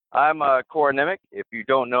I'm Cora Nemick. If you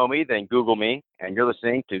don't know me, then Google me, and you're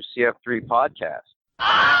listening to CF3 Podcast.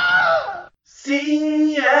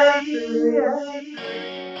 CF3.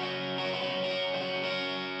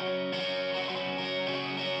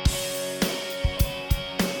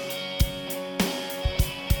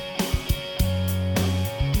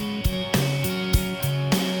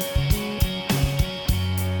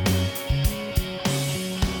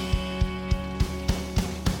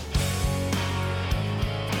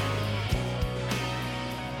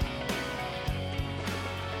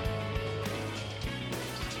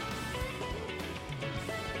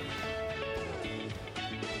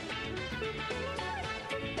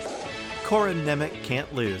 Cora Nemick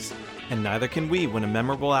can't lose, and neither can we when a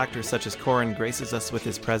memorable actor such as Corin graces us with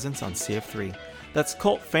his presence on CF3. That's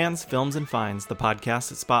Cult Fans, Films, and Finds, the podcast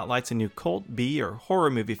that spotlights a new cult, B, or horror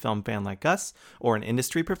movie film fan like us, or an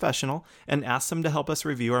industry professional, and asks them to help us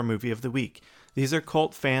review our movie of the week. These are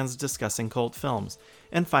cult fans discussing cult films.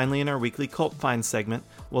 And finally, in our weekly Cult Finds segment,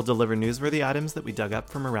 we'll deliver newsworthy items that we dug up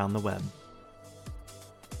from around the web.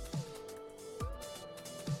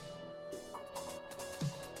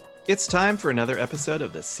 It's time for another episode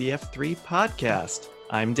of the CF3 Podcast.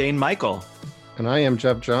 I'm Dane Michael. And I am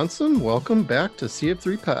Jeff Johnson. Welcome back to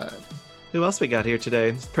CF3 Pod. Who else we got here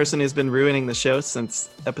today? This person who's been ruining the show since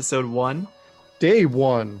episode 1. Day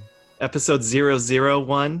 1. Episode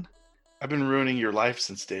 001. I've been ruining your life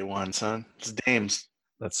since day 1, son. It's Dames.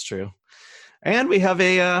 That's true. And we have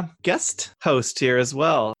a guest host here as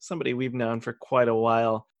well. Somebody we've known for quite a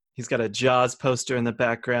while. He's got a Jaws poster in the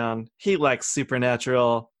background. He likes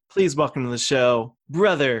Supernatural. Please welcome to the show,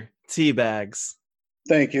 Brother Teabags.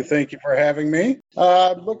 Thank you for having me.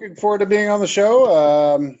 Looking forward to being on the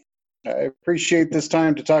show. I appreciate this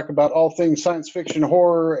time to talk about all things science fiction,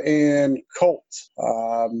 horror, and cult.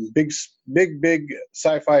 Big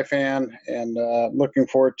sci-fi fan, and looking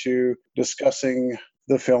forward to discussing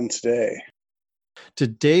the film today.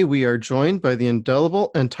 Today we are joined by the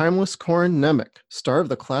indelible and timeless Corin Nemick, star of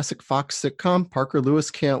the classic Fox sitcom Parker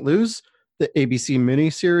Lewis Can't Lose, the ABC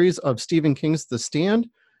miniseries of Stephen King's The Stand,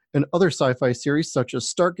 and other sci-fi series such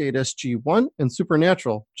as Stargate SG-1 and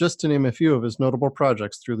Supernatural, just to name a few of his notable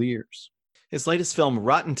projects through the years. His latest film,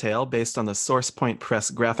 Rotten Tail, based on the Source Point Press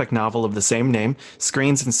graphic novel of the same name,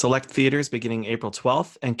 screens in select theaters beginning April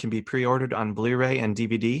 12th and can be pre-ordered on Blu-ray and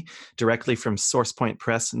DVD directly from Source Point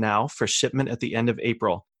Press now for shipment at the end of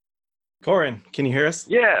April. Corin, can you hear us?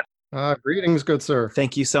 Yeah. Greetings, good sir.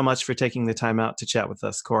 Thank you so much for taking the time out to chat with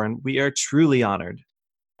us, Corin. We are truly honored.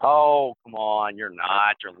 Oh, come on. You're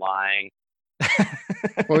not. You're lying.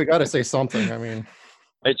 Well, we got to say something. I mean,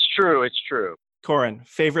 It's true. Corin,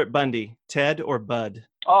 favorite Bundy, Ted or Bud?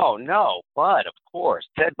 Oh, no. Bud, of course.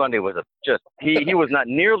 Ted Bundy was he was not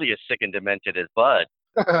nearly as sick and demented as Bud.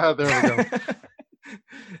 there we go.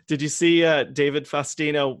 Did you see David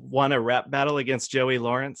Faustino won a rap battle against Joey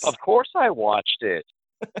Lawrence? Of course I watched it.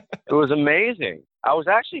 It was amazing. I was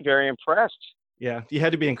actually very impressed. Yeah, you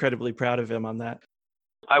had to be incredibly proud of him on that.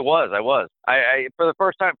 I was. I for the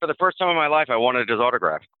first time in my life, I wanted his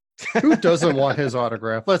autograph. Who doesn't want his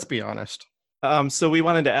autograph? Let's be honest. So we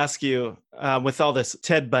wanted to ask you, with all this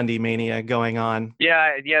Ted Bundy mania going on.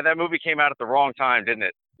 Yeah, that movie came out at the wrong time, didn't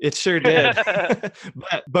it? It sure did.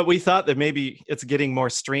 but we thought that maybe it's getting more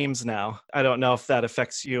streams now. I don't know if that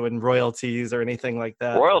affects you in royalties or anything like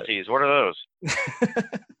that. Royalties? What are those?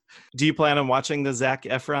 Do you plan on watching the Zac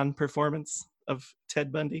Efron performance of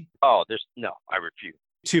Ted Bundy? Oh, no, I refuse.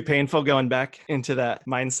 Too painful going back into that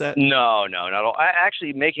mindset? No, not at all.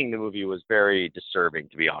 Actually, making the movie was very disturbing,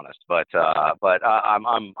 to be honest. But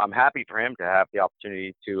I'm happy for him to have the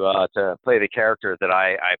opportunity to play the character that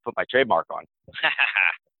I put my trademark on.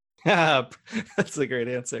 That's a great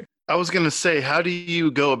answer. I was going to say, how do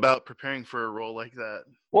you go about preparing for a role like that?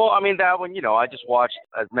 Well, I mean, that one, I just watched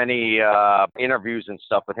as many interviews and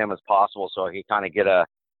stuff with him as possible so I could kind of get a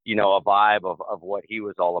vibe of what he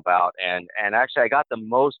was all about. And actually, I got the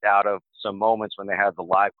most out of some moments when they had the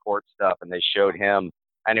live court stuff and they showed him.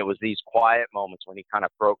 And it was these quiet moments when he kind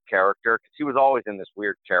of broke character, because he was always in this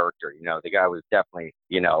weird character. The guy was definitely,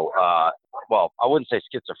 well, I wouldn't say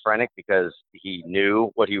schizophrenic because he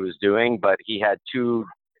knew what he was doing, but he had two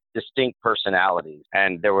distinct personalities.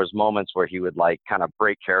 And there was moments where he would kind of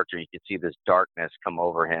break character. You could see this darkness come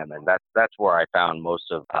over him. And that's where I found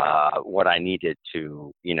most of what I needed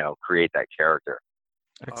to, create that character.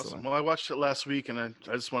 Excellent. Awesome. Well, I watched it last week, and I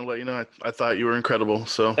just want to let you know I thought you were incredible.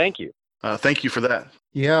 So thank you. Thank you for that.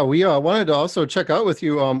 Yeah, we wanted to also check out with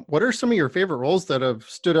you. What are some of your favorite roles that have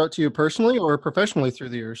stood out to you personally or professionally through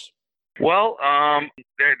the years? Well,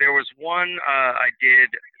 there was one I did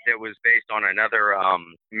that was based on another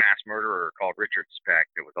mass murderer called Richard Speck.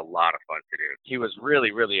 It was a lot of fun to do. He was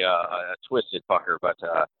really, really a twisted fucker,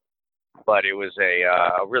 but it was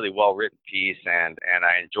a really well-written piece, and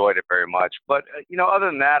I enjoyed it very much. But, other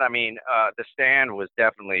than that, I mean, The Stand was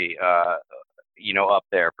definitely, up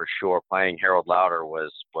there for sure. Playing Harold Lauder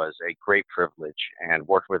was a great privilege, and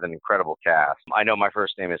worked with an incredible cast. I Know My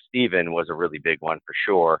First Name Is Steven was a really big one for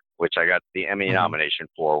sure, which I got the Emmy nomination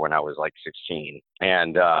for when I was like 16.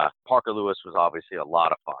 And Parker Lewis was obviously a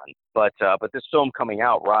lot of fun. But this film coming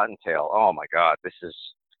out, Rotten Tail, oh my God, this is,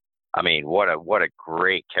 I mean, what a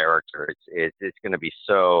great character. It's going to be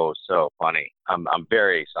so funny. I'm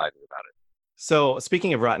very excited about it. So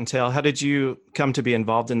speaking of Rotten Tail, how did you come to be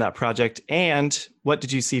involved in that project? And what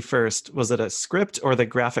did you see first? Was it a script or the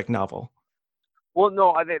graphic novel? Well,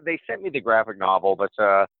 no, they sent me the graphic novel, but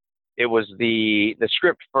it was the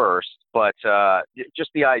script first. But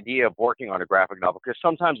just the idea of working on a graphic novel, because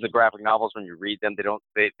sometimes the graphic novels, when you read them,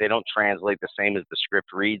 they don't translate the same as the script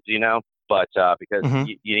reads, But because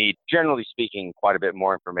you need, generally speaking, quite a bit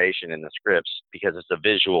more information in the scripts, because it's a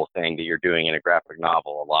visual thing that you're doing in a graphic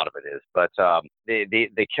novel. A lot of it is. But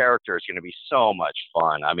the character is going to be so much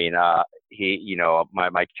fun. I mean,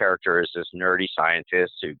 my character is this nerdy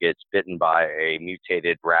scientist who gets bitten by a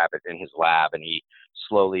mutated rabbit in his lab, and he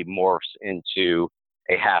slowly morphs into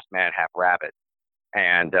a half man, half rabbit.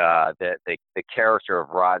 And the character of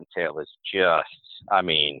Rotten Tail is just, I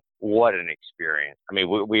mean, what an experience. I mean,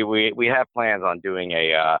 we have plans on doing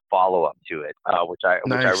a follow-up to it, which I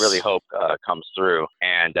really hope comes through.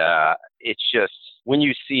 And it's just, when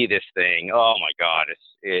you see this thing, oh my God,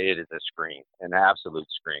 it is a scream, an absolute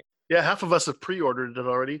scream. Yeah, half of us have pre-ordered it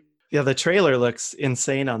already. Yeah, the trailer looks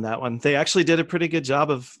insane on that one. They actually did a pretty good job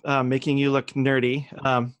of making you look nerdy.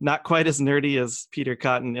 Not quite as nerdy as Peter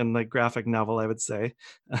Cotton in the graphic novel, I would say.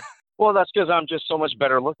 Well, that's because I'm just so much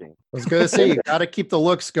better looking. I was going to say, you got to keep the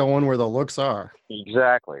looks going where the looks are.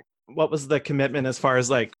 Exactly. What was the commitment as far as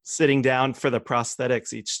like sitting down for the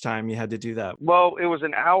prosthetics each time you had to do that? Well, it was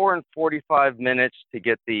an hour and 45 minutes to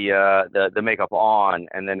get the makeup on,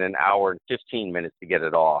 and then an hour and 15 minutes to get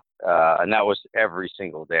it off. And that was every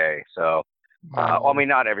single day. So, I mean,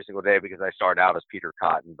 not every single day, because I started out as Peter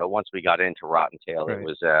Cotton, but once we got into Rotten Tail, It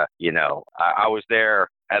was, I was there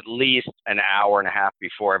at least an hour and a half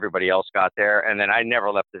before everybody else got there. And then I never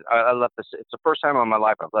left it. I left the, it's the first time in my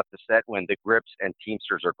life I've left the set when the grips and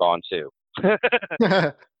Teamsters are gone too.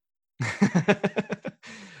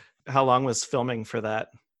 How long was filming for that?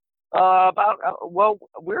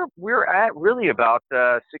 We're at really about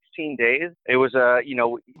 16 days. It was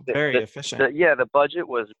very efficient. The budget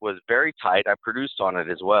was very tight. I produced on it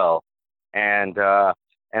as well, and the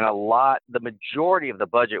majority of the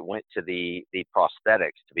budget went to the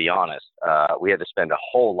prosthetics. To be honest, we had to spend a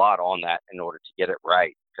whole lot on that in order to get it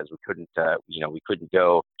right, because we couldn't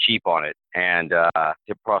go cheap on it. And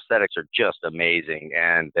the prosthetics are just amazing,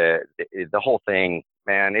 and the whole thing.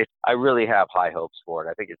 Man, I really have high hopes for it.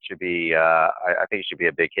 I think it should be. I think it should be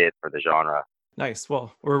a big hit for the genre. Nice.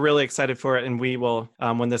 Well, we're really excited for it, and we will.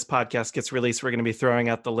 When this podcast gets released, we're going to be throwing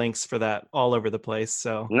out the links for that all over the place.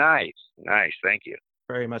 So nice. Thank you.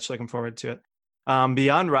 Very much looking forward to it.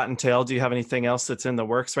 Beyond Rotten Tail, do you have anything else that's in the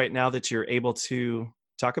works right now that you're able to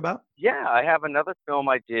talk about? Yeah, I have another film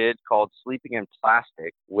I did called Sleeping in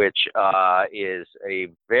Plastic, which is a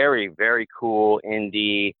very, very cool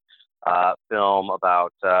indie film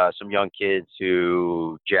about some young kids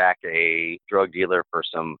who jack a drug dealer for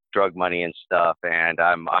some drug money and stuff, and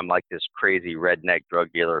I'm like this crazy redneck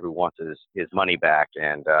drug dealer who wants his money back,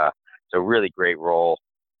 and it's a really great role.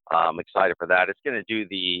 I'm excited for that. It's going to do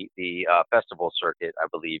the festival circuit, I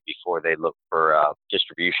believe, before they look for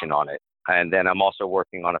distribution on it. And then I'm also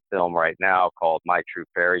working on a film right now called My True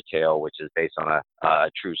Fairy Tale, which is based on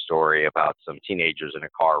a true story about some teenagers in a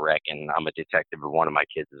car wreck. And I'm a detective, and one of my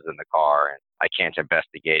kids is in the car, and I can't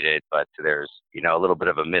investigate it, but there's, a little bit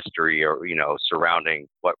of a mystery or, surrounding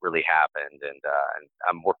what really happened. And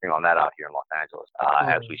I'm working on that out here in Los Angeles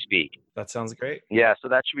as we speak. That sounds great. Yeah, so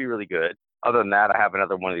that should be really good. Other than that, I have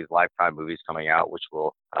another one of these Lifetime movies coming out, which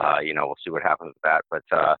will, we'll see what happens with that.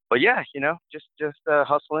 But yeah, just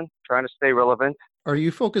hustling, trying to stay relevant. Are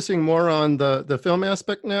you focusing more on the film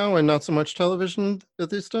aspect now and not so much television at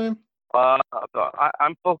this time?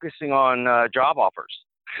 I'm focusing on job offers.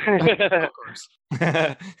 Of course.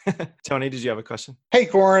 Tony, did you have a question? Hey,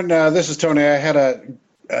 Corin, this is Tony. I had a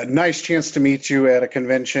nice chance to meet you at a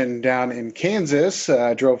convention down in Kansas.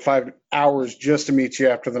 I drove 5 hours just to meet you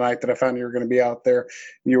after the night that I found you were going to be out there.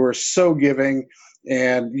 You were so giving,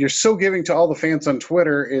 and you're so giving to all the fans on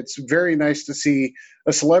Twitter. It's very nice to see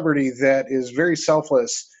a celebrity that is very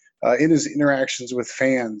selfless in his interactions with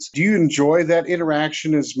fans. Do you enjoy that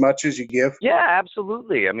interaction as much as you give? Yeah,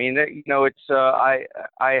 absolutely. I mean, it's I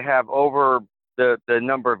have over the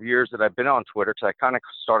number of years that I've been on Twitter, because I kind of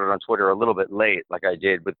started on Twitter a little bit late, like I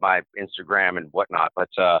did with my Instagram and whatnot. But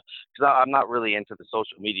because I'm not really into the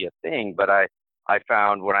social media thing, but I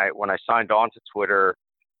found when I signed on to Twitter,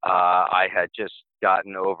 I had just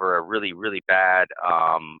gotten over a really, really bad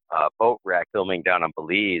boat wreck filming down in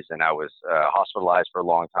Belize, and I was hospitalized for a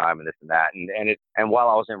long time and this and that. And while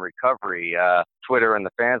I was in recovery, Twitter and the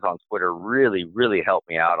fans on Twitter really, really helped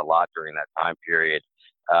me out a lot during that time period,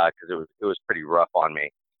 because it was pretty rough on me.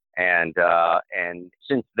 And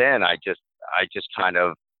since then, I just kind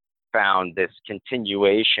of found this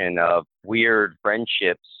continuation of weird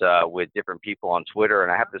friendships with different people on Twitter.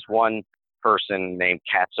 And I have this one person named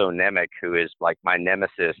Katso Nemec, who is like my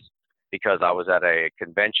nemesis, because I was at a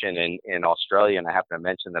convention in Australia, and I happened to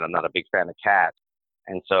mention that I'm not a big fan of cats.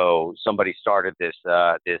 And so somebody started this,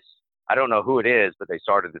 I don't know who it is, but they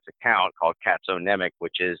started this account called Katso Nemec,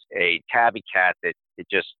 which is a tabby cat that it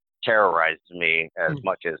just terrorizes me as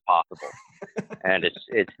much as possible. And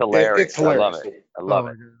it's hilarious. It's hilarious. I love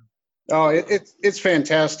it. Oh, it's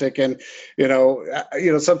fantastic. And,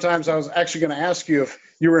 sometimes I was actually going to ask you if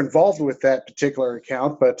you were involved with that particular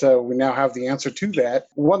account, but we now have the answer to that.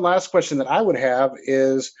 One last question that I would have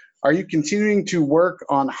is, are you continuing to work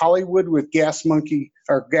on Hollywood with Gas Money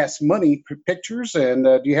Pictures? And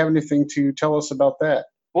do you have anything to tell us about that?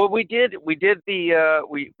 Well, we did a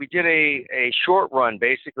short run.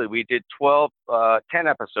 Basically, we did 10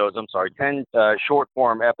 episodes. 10 short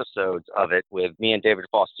form episodes of it with me and David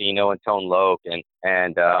Faustino and Tone Loc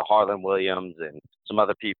and Harlan Williams and some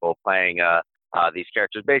other people playing these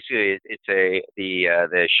characters. Basically,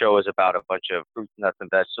 the show is about a bunch of fruits, nuts, and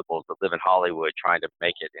vegetables that live in Hollywood trying to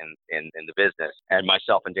make it in the business. And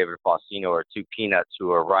myself and David Faustino are two peanuts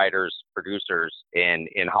who are writers, producers in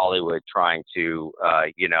Hollywood trying to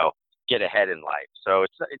get ahead in life. So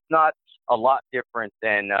it's not a lot different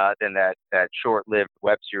than that short-lived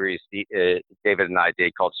web series David and I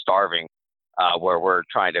did called Starving, where we're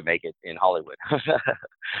trying to make it in Hollywood.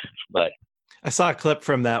 But I saw a clip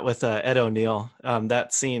from that with Ed O'Neill.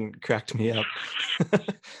 That scene cracked me up.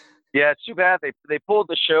 Yeah, it's too bad they pulled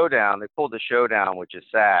the show down. They pulled the show down, which is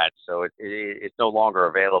sad. So it's no longer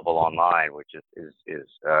available online, which is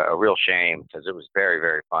a real shame, because it was very,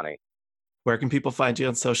 very funny. Where can people find you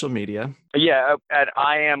on social media? Yeah, at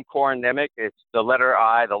I am Corin Nemec. It's the letter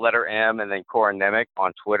I, the letter M, and then Corin Nemec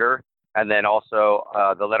on Twitter. And then also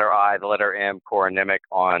the letter I, the letter M, Corin Nemec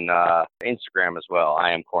on Instagram as well.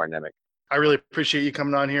 I am Corin Nemec. I really appreciate you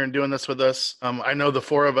coming on here and doing this with us. I know the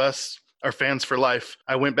four of us are fans for life.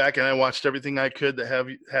 I went back and I watched everything I could that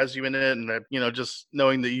has you in it. And, just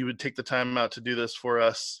knowing that you would take the time out to do this for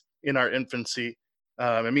us in our infancy,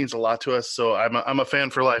 it means a lot to us. So I'm a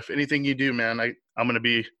fan for life. Anything you do, man, I'm going to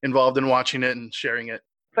be involved in watching it and sharing it.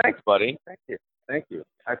 Thanks, buddy. Thank you.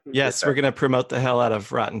 Yes, we're going to promote the hell out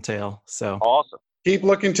of Rotten Tail. So awesome. Keep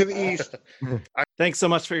looking to the east. Thanks so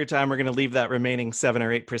much for your time. We're going to leave that remaining 7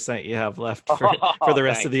 or 8% you have left for the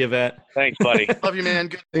rest of the event. Thanks, buddy. Love you, man.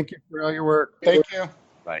 Good. Thank you for all your work. Thank you.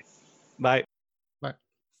 Bye. Bye. Bye.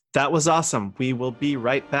 That was awesome. We will be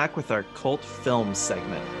right back with our cult film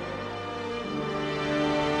segment.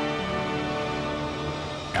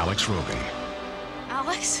 Alex Rogan.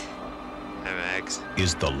 Alex? I'm Max.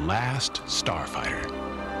 Is the last starfighter.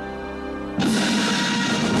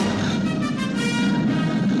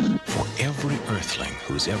 For every Earthling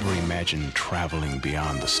who's ever imagined traveling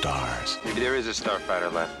beyond the stars. Maybe there is a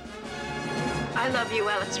starfighter left. I love you,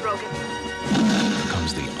 Alex Rogan.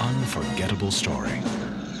 Comes the unforgettable story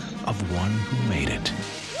of one who made it.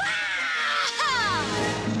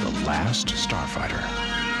 The last starfighter.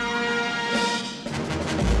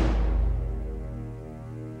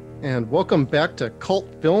 And welcome back to Cult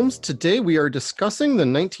Films. Today we are discussing the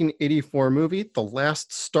 1984 movie, The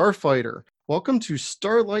Last Starfighter. Welcome to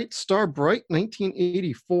Starlight Starbright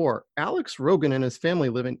 1984. Alex Rogan and his family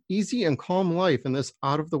live an easy and calm life in this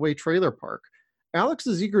out-of-the-way trailer park. Alex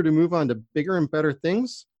is eager to move on to bigger and better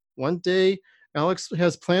things. One day, Alex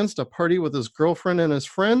has plans to party with his girlfriend and his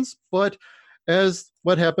friends, but as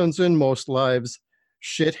what happens in most lives,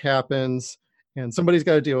 shit happens, and somebody's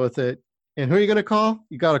got to deal with it. And who are you going to call?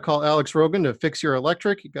 You got to call Alex Rogan to fix your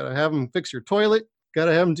electric. You got to have him fix your toilet. Got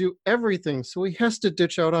to have him do everything. So he has to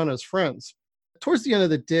ditch out on his friends. Towards the end of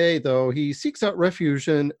the day, though, he seeks out refuge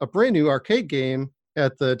in a brand new arcade game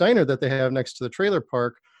at the diner that they have next to the trailer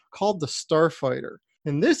park called the Starfighter.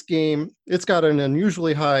 In this game, it's got an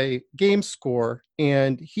unusually high game score,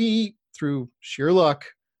 and he, through sheer luck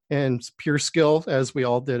And it's pure skill, as we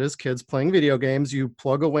all did as kids playing video games. You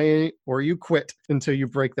plug away or you quit until you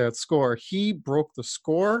break that score. He broke the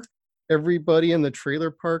score. Everybody in the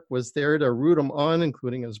trailer park was there to root him on,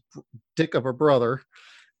 including his dick of a brother.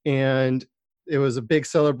 And it was a big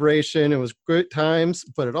celebration. It was good times,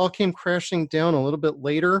 but it all came crashing down a little bit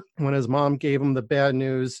later when his mom gave him the bad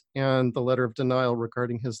news and the letter of denial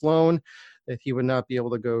regarding his loan, that he would not be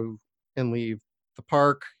able to go and leave the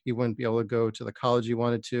park. He wouldn't be able to go to the college he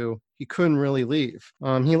wanted to. He couldn't really leave.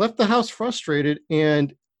 He left the house frustrated,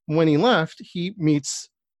 and when he left, he meets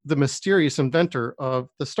the mysterious inventor of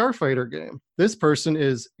the Starfighter game. This person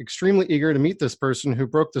is extremely eager to meet this person who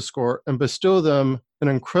broke the score and bestow them an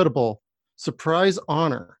incredible surprise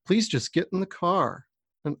honor. Please just get in the car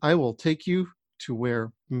and I will take you to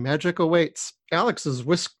where magic awaits. Alex is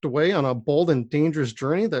whisked away on a bold and dangerous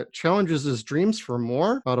journey that challenges his dreams for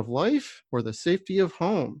more out of life or the safety of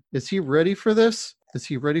home. Is he ready for this? Is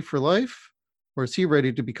he ready for life? Or is he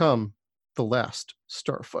ready to become the last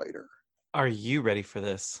Starfighter? Are you ready for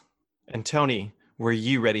this? And Tony, were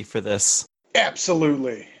you ready for this?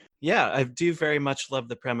 Absolutely. Yeah, I do very much love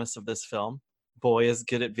the premise of this film. Boy is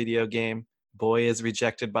good at video game. Boy is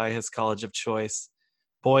rejected by his college of choice.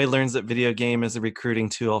 Boy learns that video game is a recruiting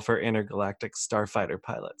tool for intergalactic starfighter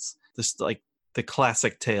pilots. This like the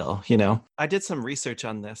classic tale, you know. I did some research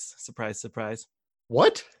on this. Surprise, surprise.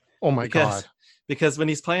 What? Oh my God. Because when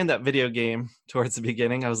he's playing that video game towards the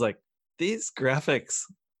beginning, I was like, these graphics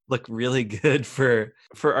look really good for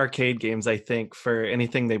arcade games, I think, for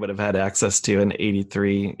anything they would have had access to in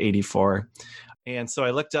 83, 84. And so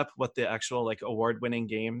I looked up what the actual like award-winning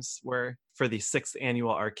games were for the 6th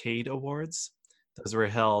annual arcade awards. Those were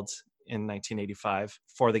held in 1985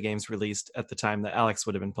 for the games released at the time that Alex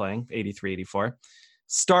would have been playing, 83, 84.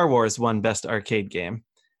 Star Wars won Best Arcade Game.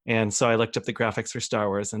 And so I looked up the graphics for Star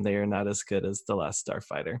Wars, and they are not as good as The Last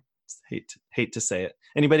Starfighter. Hate to say it.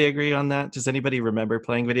 Anybody agree on that? Does anybody remember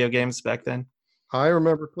playing video games back then? I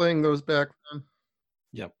remember playing those back then.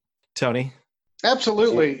 Yep. Tony?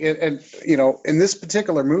 Absolutely. And you know, in this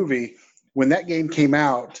particular movie, when that game came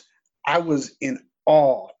out, I was in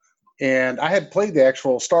awe. And I had played the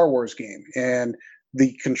actual Star Wars game, and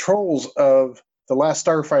the controls of the Last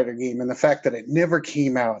Starfighter game and the fact that it never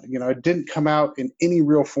came out, you know, it didn't come out in any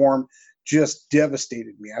real form, just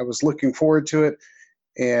devastated me. I was looking forward to it.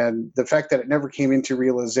 And the fact that it never came into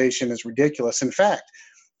realization is ridiculous. In fact,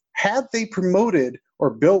 had they promoted or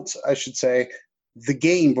built, I should say, the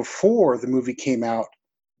game before the movie came out,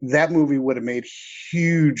 that movie would have made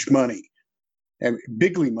huge money, and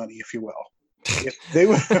bigly money, if you will. If they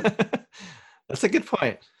would, that's a good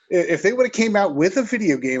point. If they would have came out with a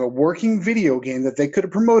video game, a working video game that they could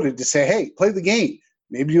have promoted to say, hey, play the game.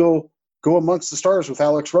 Maybe you'll go amongst the stars with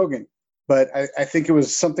Alex Rogan. But I think it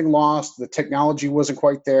was something lost. The technology wasn't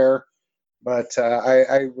quite there. But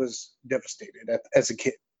I was devastated as a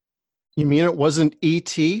kid. You mean it wasn't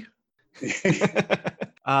E.T.?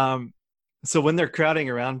 So when they're crowding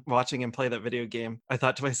around watching him play that video game, I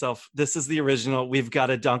thought to myself, this is the original, we've got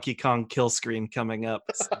a Donkey Kong kill screen coming up.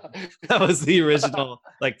 So that was the original,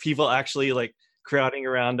 like people actually like crowding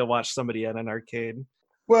around to watch somebody at an arcade.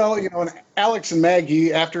 Well, you know, and Alex and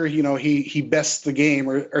Maggie, after, you know, he bests the game,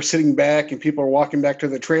 are sitting back and people are walking back to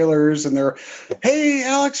the trailers and they're, hey,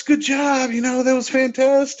 Alex, good job. You know, that was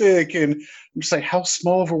fantastic. And I'm just like, how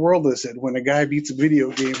small of a world is it when a guy beats a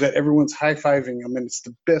video game that everyone's high-fiving him and it's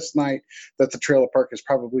the best night that the trailer park has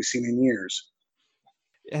probably seen in years.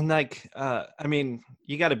 And like, I mean,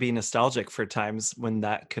 you got to be nostalgic for times when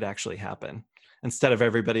that could actually happen instead of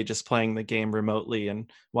everybody just playing the game remotely and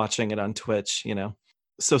watching it on Twitch, you know.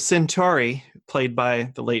 So Centauri, played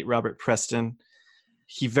by the late Robert Preston,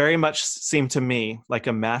 he very much seemed to me like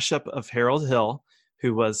a mashup of Harold Hill,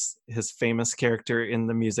 who was his famous character in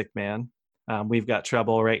The Music Man. We've Got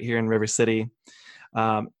Trouble right here in River City.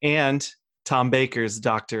 And Tom Baker's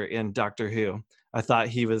Doctor in Doctor Who. I thought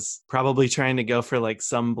he was probably trying to go for like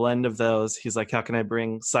some blend of those. He's like, how can I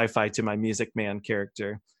bring sci-fi to my Music Man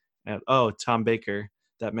character? And, oh, Tom Baker,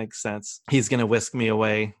 that makes sense. He's going to whisk me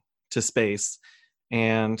away to space.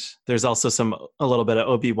 And there's also a little bit of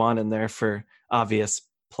Obi-Wan in there for obvious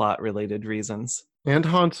plot-related reasons. And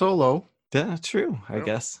Han Solo. Yeah, true, I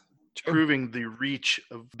guess. True. Proving the reach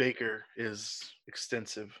of Baker is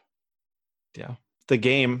extensive. Yeah. The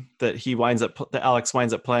game that Alex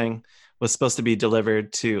winds up playing was supposed to be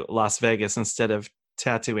delivered to Las Vegas instead of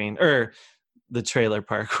Tatooine, or the trailer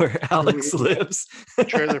park where Alex lives.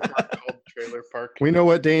 Trailer park called Trailer Park. We know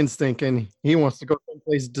what Dane's thinking. He wants to go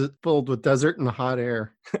someplace filled with desert and hot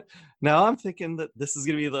air. Now I'm thinking that this is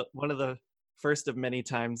going to be one of the first of many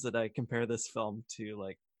times that I compare this film to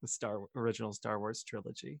like the original Star Wars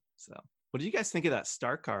trilogy. So, what do you guys think of that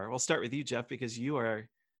star car? We'll start with you, Jeff, because you are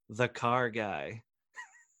the car guy.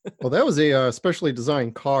 Well, that was a specially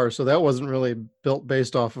designed car, so that wasn't really built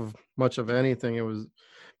based off of much of anything. It was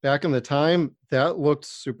back in the time that looked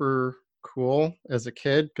super cool as a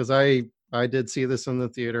kid because I did see this in the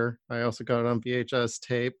theater. I also got it on VHS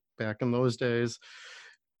tape back in those days.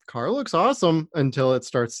 Car looks awesome until it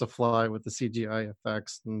starts to fly with the CGI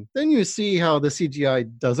effects. And then you see how the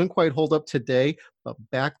CGI doesn't quite hold up today. But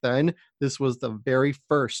back then, this was the very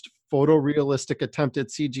first photorealistic attempt at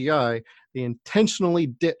CGI. They intentionally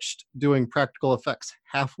ditched doing practical effects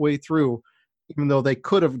halfway through, even though they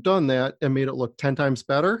could have done that and made it look 10 times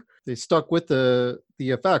better. They stuck with the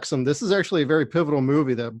effects. And this is actually a very pivotal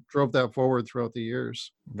movie that drove that forward throughout the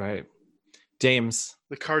years. Right. James.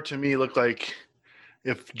 The car to me looked like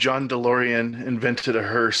if John DeLorean invented a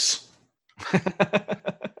hearse.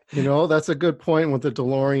 You know, that's a good point with the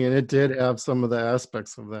DeLorean. It did have some of the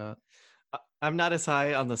aspects of that. I'm not as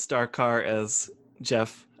high on the star car as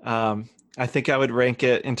Jeff. I think I would rank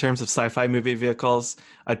it in terms of sci-fi movie vehicles.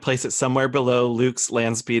 I'd place it somewhere below Luke's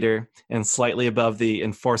Landspeeder and slightly above the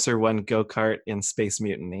Enforcer One go-kart in Space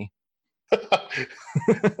Mutiny.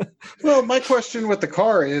 Well, my question with the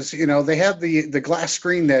car is, you know, they have the glass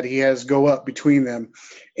screen that he has go up between them.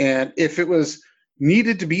 And if it was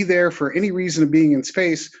needed to be there for any reason of being in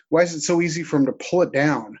space, why is it so easy for him to pull it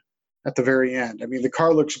down at the very end? I mean, the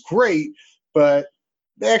car looks great, but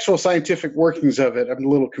the actual scientific workings of it, I'm a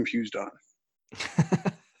little confused on.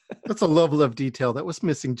 That's a level of detail that was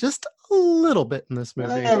missing just a little bit in this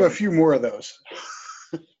movie. I have a few more of those.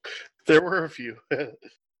 There were a few.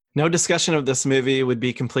 No discussion of this movie would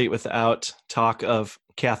be complete without talk of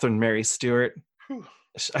Catherine Mary Stewart. Whew.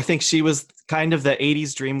 I think she was kind of the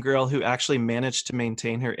 80s dream girl who actually managed to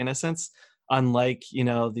maintain her innocence, unlike, you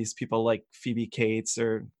know, these people like Phoebe Cates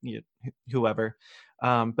or whoever.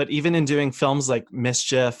 But even in doing films like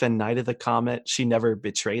Mischief and Night of the Comet, she never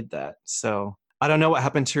betrayed that. So I don't know what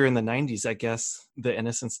happened to her in the 90s. I guess the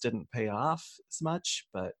innocence didn't pay off as much,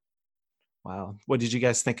 but wow. What did you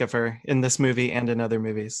guys think of her in this movie and in other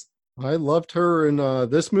movies? I loved her in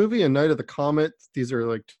this movie and Night of the Comet. These are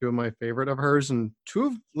like two of my favorite of hers and two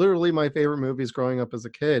of literally my favorite movies growing up as a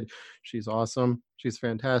kid. She's awesome. She's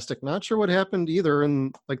fantastic. Not sure what happened either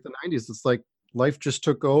in like the 90s. It's like life just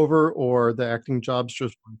took over or the acting jobs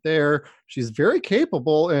just weren't there. She's very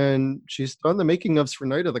capable and she's done the making ofs for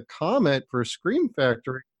Night of the Comet for Scream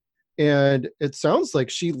Factory. And it sounds like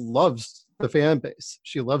she loves the fan base.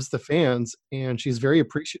 She loves the fans, and she's very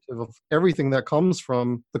appreciative of everything that comes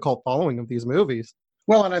from the cult following of these movies.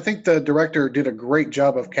 Well, and I think the director did a great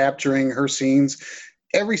job of capturing her scenes.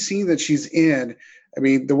 Every scene that she's in, I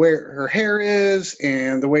mean, the way her hair is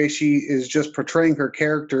and the way she is just portraying her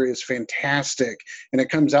character is fantastic, and it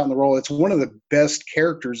comes out in the role. It's one of the best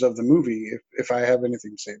characters of the movie, if I have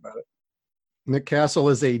anything to say about it. Nick Castle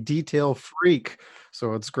is a detail freak,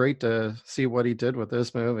 so it's great to see what he did with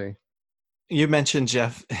this movie. You mentioned,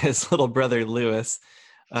 Jeff, his little brother, Lewis.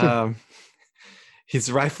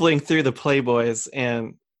 He's rifling through the Playboys,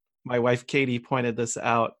 and my wife, Katie, pointed this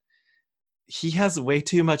out. He has way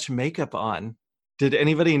too much makeup on. Did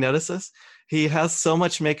anybody notice this? He has so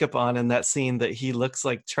much makeup on in that scene that he looks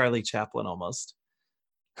like Charlie Chaplin almost.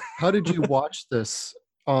 How did you watch this?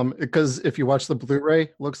 Because if you watch the Blu-ray,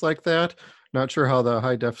 looks like that. Not sure how the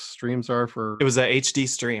high def streams are for. It was a HD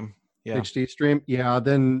stream. Yeah. HD stream. Yeah,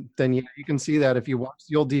 then yeah, you can see that if you watch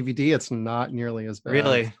the old DVD, it's not nearly as bad.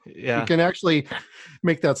 Really? Yeah. You can actually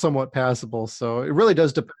make that somewhat passable. So it really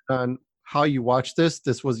does depend on how you watch this.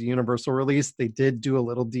 This was a universal release. They did do a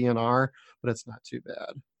little DNR, but it's not too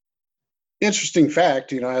bad. Interesting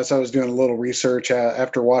fact, you know, as I was doing a little research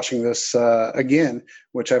after watching this again,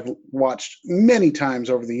 which I've watched many times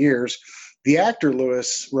over the years, the actor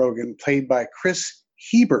Lewis Rogan, played by Chris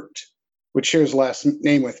Hebert, which shares the last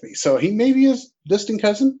name with me. So he may be his distant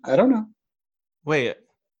cousin. I don't know. Wait,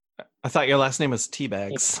 I thought your last name was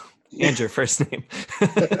Teabags and your first name.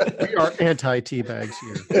 We are anti-teabags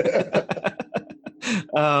here.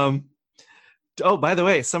 Oh, by the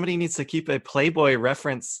way, somebody needs to keep a Playboy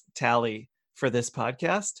reference tally for this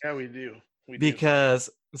podcast. Yeah, we do. Because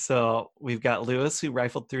so we've got Lewis, who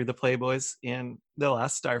rifled through the Playboys in The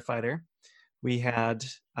Last Starfighter. We had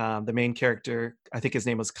the main character, I think his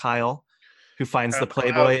name was Kyle, who finds the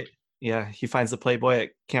Playboy. Yeah, he finds the Playboy at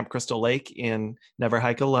Camp Crystal Lake in Never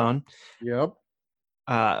Hike Alone. Yep.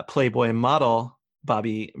 Playboy model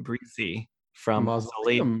Bobby Breezy from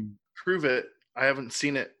Mausoleum. Prove it. I haven't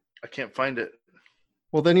seen it. I can't find it.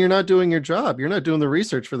 Well, then you're not doing your job. You're not doing the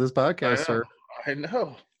research for this podcast, sir. I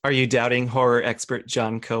know. Are you doubting horror expert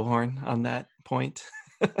John Cohorn on that point?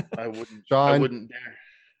 I wouldn't. John, I wouldn't dare.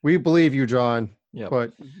 We believe you, John, Yep.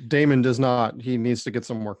 but Damon does not. He needs to get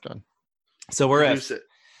some work done. So we're Produce at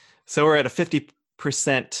it. a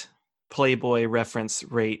 50% Playboy reference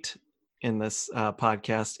rate in this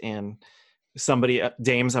podcast, and somebody,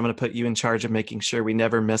 Dames, I'm going to put you in charge of making sure we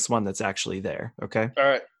never miss one that's actually there. Okay. All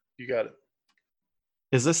right, you got it.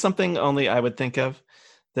 Is this something only I would think of?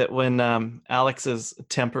 That when Alex's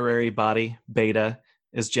temporary body, Beta,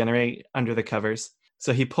 is generated under the covers,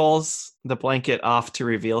 so he pulls the blanket off to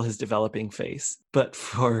reveal his developing face. But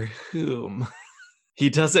for whom? He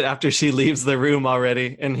does it after she leaves the room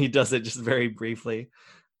already, and he does it just very briefly.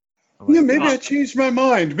 I'm Yeah, like, maybe oh. I changed my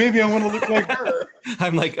mind. Maybe I want to look like her.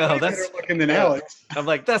 I'm like, oh, Way that's better looking than Alex. I'm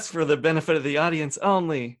like, that's for the benefit of the audience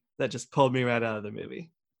only. That just pulled me right out of the movie.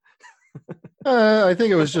 I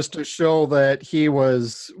think it was just to show that he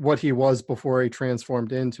was what he was before he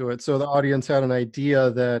transformed into it. So the audience had an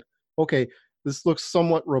idea that, okay, this looks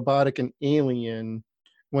somewhat robotic and alien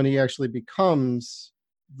when he actually becomes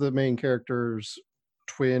the main character's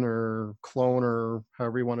twin or clone or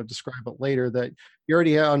however you want to describe it later, that you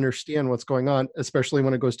already understand what's going on, especially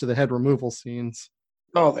when it goes to the head removal scenes.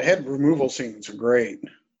 Oh, the head removal scenes are great.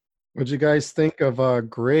 What'd you guys think of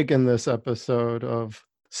Greg in this episode of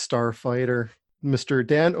Starfighter? Mr.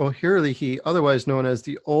 Dan O'Hurley, otherwise known as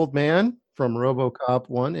the Old Man from RoboCop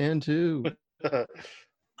 1 and 2.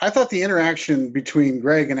 I thought the interaction between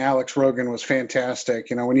Greg and Alex Rogan was fantastic.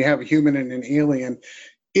 You know, when you have a human and an alien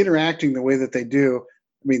interacting the way that they do,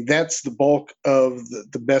 I mean, that's the bulk of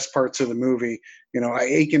the best parts of the movie. You know, I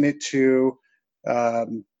akin it to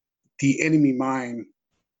The Enemy Mine.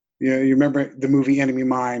 You know, you remember the movie Enemy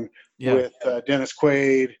Mine with Dennis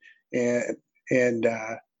Quaid and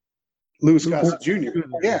Louis Gossett Jr.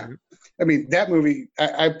 Yeah. I mean, that movie,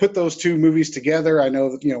 I put those two movies together. I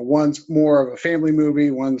know that, you know, one's more of a family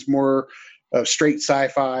movie, one's more of straight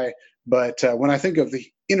sci-fi. But when I think of the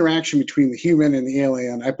interaction between the human and the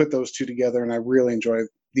alien, I put those two together, and I really enjoy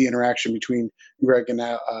the interaction between Greg and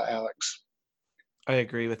Alex. I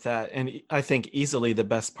agree with that. And I think easily the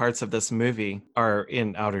best parts of this movie are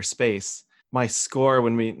in outer space. My score,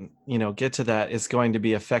 when we, get to that, is going to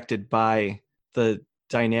be affected by the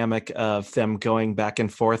dynamic of them going back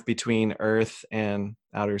and forth between Earth and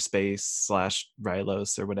outer space /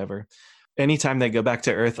 Rylos or whatever. Anytime they go back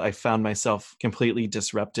to Earth, I found myself completely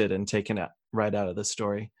disrupted and taken right out of the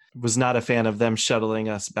story. Was not a fan of them shuttling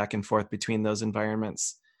us back and forth between those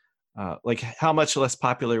environments. Like, how much less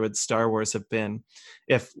popular would Star Wars have been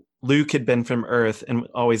if Luke had been from Earth and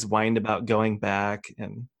always whined about going back?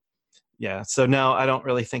 And yeah, so no, I don't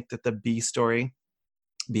really think that the B story,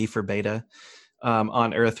 B for Beta,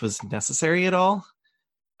 on Earth was necessary at all.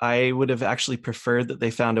 I would have actually preferred that they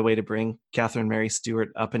found a way to bring Catherine Mary Stewart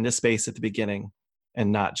up into space at the beginning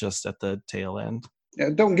and not just at the tail end. Yeah,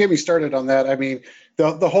 don't get me started on that. I mean,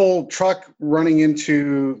 the whole truck running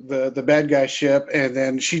into the bad guy ship, and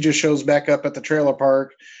then she just shows back up at the trailer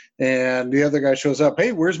park, and the other guy shows up.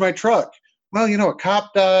 Hey, where's my truck? Well, a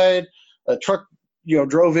cop died. A truck,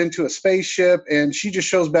 drove into a spaceship, and she just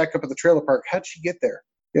shows back up at the trailer park. How'd she get there?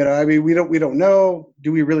 I mean, we don't know.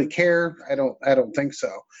 Do we really care? I don't think so.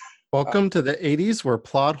 Welcome to the 80s where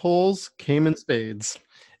plot holes came in spades.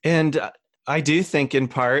 And I do think in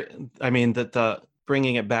part, I mean, that the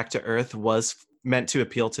bringing it back to Earth was meant to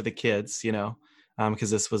appeal to the kids, because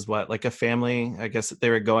this was like a family. I guess they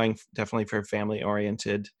were going definitely for family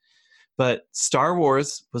oriented, but Star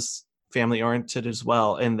Wars was family oriented as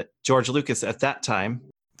well. And George Lucas at that time,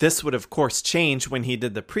 this would of course change when he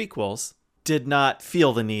did the prequels, did not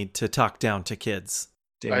feel the need to talk down to kids.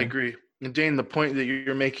 Damon. I agree. And Dane, the point that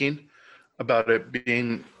you're making about it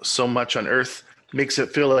being so much on Earth makes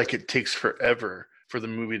it feel like it takes forever for the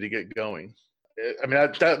movie to get going. I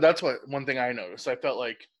mean, that's one thing I noticed. I felt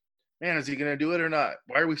like, man, is he going to do it or not?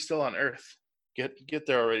 Why are we still on Earth? Get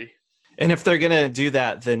there already. And if they're going to do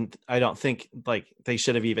that, then I don't think they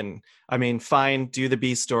should have even, I mean, fine, do the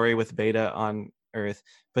B story with Beta on Earth,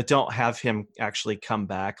 but don't have him actually come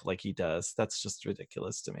back like he does. That's just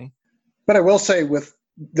ridiculous to me. But I will say, with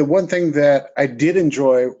the one thing that I did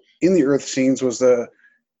enjoy in the Earth scenes was the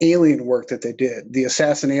alien work that they did. The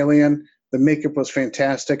assassin alien, the makeup was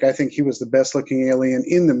fantastic. I think he was the best looking alien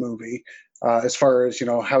in the movie, as far as,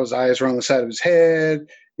 how his eyes were on the side of his head.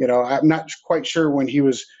 I'm not quite sure when he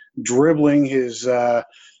was dribbling his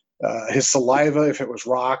saliva, if it was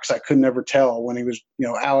rocks. I could never tell when he was,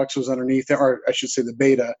 Alex was underneath there, or I should say the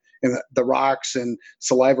Beta, and the rocks and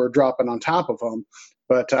saliva are dropping on top of him.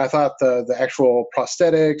 But I thought the actual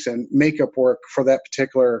prosthetics and makeup work for that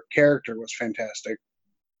particular character was fantastic.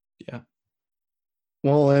 Yeah.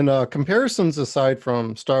 Well, and comparisons aside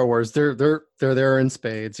from Star Wars, they're there in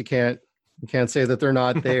spades. You can't say that they're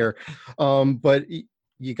not there. But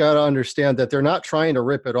you got to understand that they're not trying to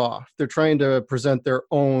rip it off. They're trying to present their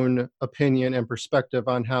own opinion and perspective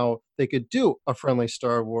on how they could do a friendly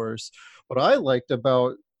Star Wars. What I liked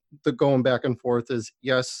about the going back and forth is,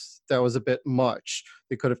 yes, that was a bit much.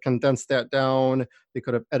 They could have condensed that down. They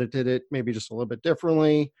could have edited it maybe just a little bit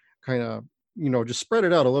differently, kind of, just spread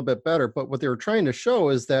it out a little bit better. But what they were trying to show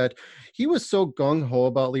is that he was so gung-ho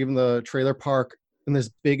about leaving the trailer park and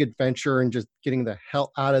this big adventure and just getting the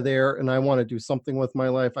hell out of there. And I want to do something with my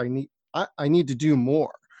life. I need to do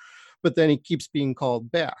more. But then he keeps being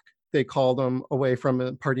called back. They called him away from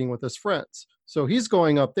partying with his friends. So he's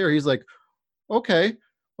going up there. He's like, okay,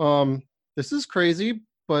 this is crazy,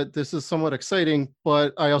 but this is somewhat exciting,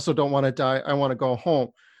 but I also don't want to die. I want to go home.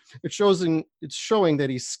 It's showing that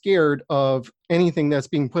he's scared of anything that's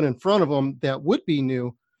being put in front of him that would be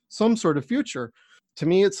new, some sort of future. To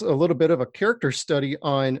me, it's a little bit of a character study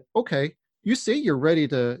on, okay, you say you're ready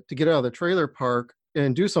to get out of the trailer park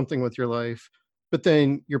and do something with your life, but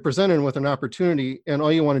then you're presented with an opportunity and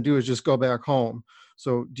all you want to do is just go back home.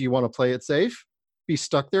 So do you want to play it safe, be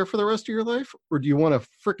stuck there for the rest of your life, or do you want to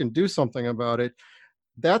freaking do something about it?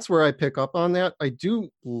 That's where I pick up on that. I do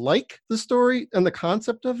like the story and the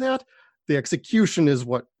concept of that. The execution is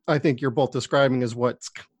what I think you're both describing as what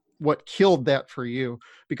killed that for you,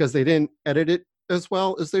 because they didn't edit it as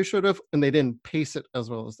well as they should have, and they didn't pace it as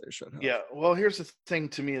well as they should have. Yeah, well, here's the thing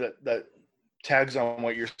to me that tags on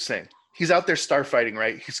what you're saying. He's out there starfighting,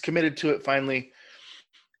 right? He's committed to it finally.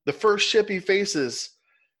 The first ship he faces,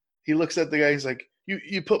 he looks at the guy, he's like,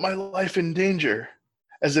 you put my life in danger.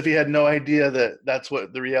 As if he had no idea that that's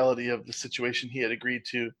what the reality of the situation he had agreed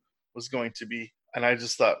to was going to be. And I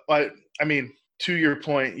just thought, I mean, to your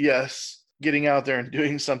point, yes, getting out there and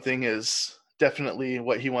doing something is definitely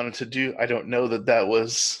what he wanted to do. I don't know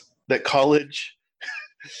that college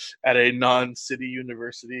at a non-city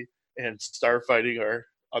university and starfighting are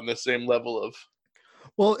on the same level of.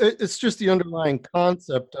 Well, it's just the underlying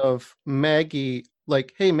concept of Maggie.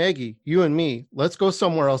 Like, hey, Maggie, you and me, let's go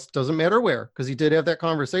somewhere else. Doesn't matter where, because he did have that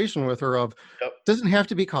conversation with her of, doesn't have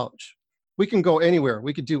to be college. We can go anywhere.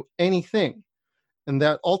 We could do anything. And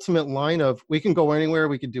that ultimate line of, we can go anywhere,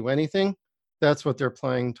 we could do anything, that's what they're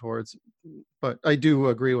playing towards. But I do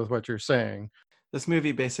agree with what you're saying. This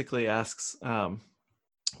movie basically asks,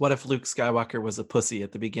 what if Luke Skywalker was a pussy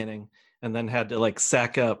at the beginning and then had to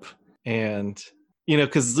sack up and,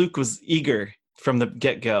 because Luke was eager from the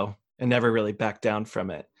get-go and never really backed down from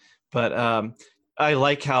it. But I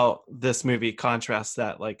like how this movie contrasts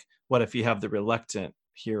that. What if you have the reluctant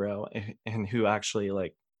hero and who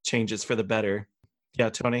actually changes for the better? Yeah,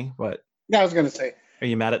 Tony, what? Yeah, I was going to say. Are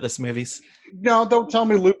you mad at this movie? No, don't tell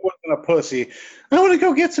me Luke wasn't a pussy. I want to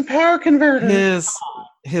go get some power converters.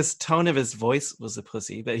 His tone of his voice was a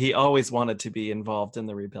pussy, but he always wanted to be involved in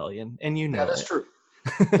the rebellion. And yeah, that's true.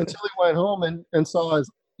 Until he went home and saw his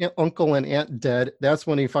uncle and aunt dead, that's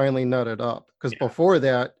when he finally nutted up. Because before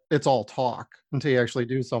that, it's all talk until you actually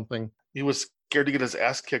do something. He was scared to get his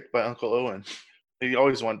ass kicked by Uncle Owen. He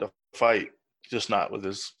always wanted to fight, just not with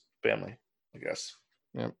his family, I guess.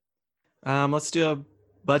 Yeah. Let's do a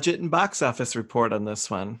budget and box office report on this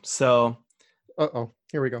one. So,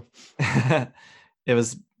 here we go. It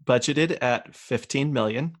was budgeted at $15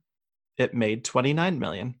 million. It made $29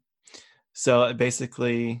 million. So it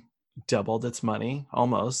basically doubled its money,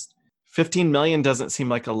 almost. $15 million doesn't seem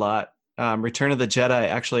like a lot. Return of the Jedi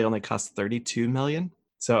actually only cost $32 million.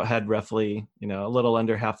 So it had roughly, a little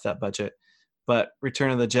under half that budget. But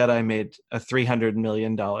Return of the Jedi made a $300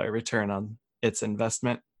 million return on its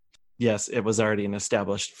investment. Yes, it was already an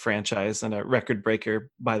established franchise and a record breaker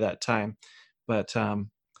by that time. But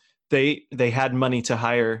they had money to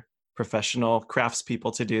hire professional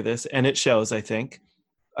craftspeople to do this, and it shows, I think.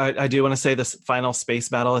 I do want to say this final space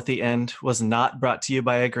battle at the end was not brought to you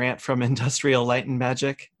by a grant from Industrial Light and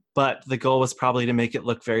Magic, but the goal was probably to make it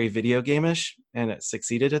look very video game-ish, and it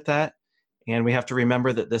succeeded at that. And we have to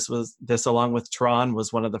remember that this along with Tron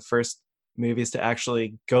was one of the first movies to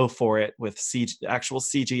actually go for it with actual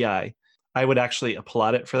CGI. I would actually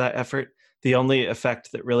applaud it for that effort. The only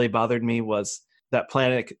effect that really bothered me was that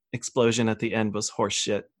planet explosion at the end was horse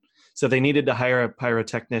shit. So they needed to hire a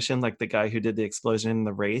pyrotechnician like the guy who did the explosion in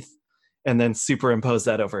the Wraith and then superimpose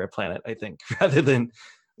that over a planet, I think, rather than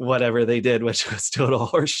whatever they did, which was total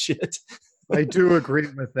horse shit. I do agree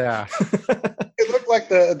with that. It looked like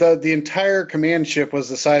the entire command ship was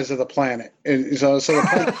the size of the planet. And so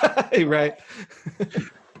the planet... Right.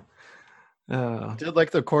 Did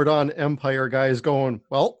like the Cordon Empire guys going,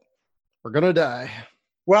 well, we're going to die.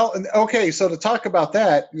 Well, okay, so to talk about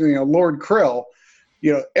that, Lord Krill,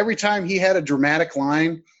 every time he had a dramatic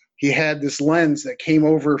line, he had this lens that came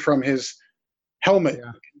over from his helmet,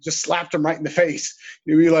 just slapped him right in the face.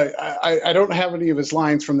 You'd be like, I don't have any of his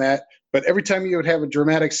lines from that, but every time you would have a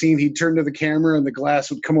dramatic scene, he'd turn to the camera and the glass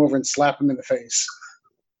would come over and slap him in the face.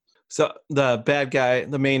 So the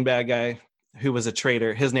main bad guy who was a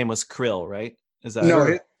traitor, his name was Krill, right? Is that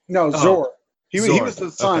Zor. He Zor. was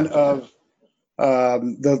the son of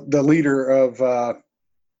the leader of.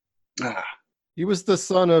 He was the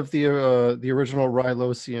son of the original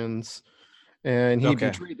Rylosians, and he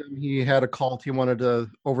betrayed them. He had a cult. He wanted to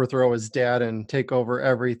overthrow his dad and take over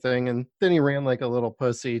everything, and then he ran like a little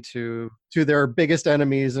pussy to their biggest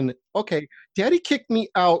enemies. And okay, Daddy kicked me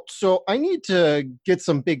out, so I need to get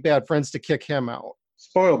some big bad friends to kick him out.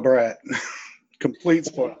 Spoiled brat. Complete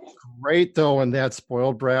spoil. Great though in that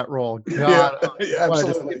spoiled brat role. God,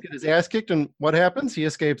 absolutely. Get his ass kicked, and what happens? He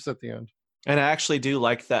escapes at the end. And I actually do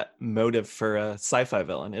like that motive for a sci-fi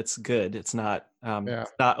villain. It's good. It's not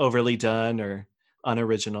not overly done or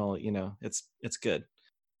unoriginal. It's good.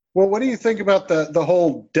 Well, what do you think about the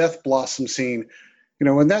whole Death Blossom scene?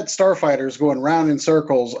 When that starfighter is going round in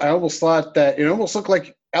circles, I almost thought that it almost looked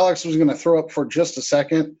like Alex was going to throw up for just a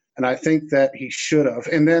second, and I think that he should have.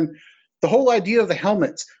 And then the whole idea of the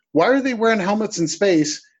helmets. Why are they wearing helmets in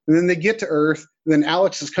space? And then they get to Earth, and then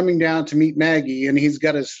Alex is coming down to meet Maggie, and he's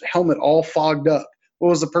got his helmet all fogged up. What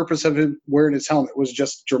was the purpose of him wearing his helmet? Was it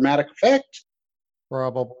just dramatic effect?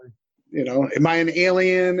 Probably. Am I an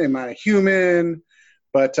alien? Am I a human?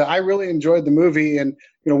 But I really enjoyed the movie. And,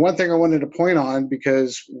 one thing I wanted to point on,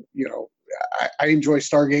 because, I enjoy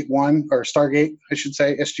Stargate 1, or Stargate, I should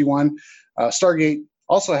say, SG-1. Stargate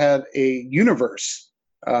also had a universe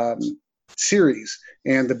series.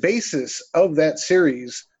 And the basis of that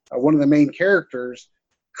series, one of the main characters,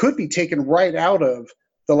 could be taken right out of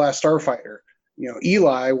The Last Starfighter.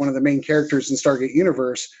 Eli, one of the main characters in Stargate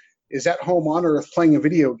Universe, is at home on Earth playing a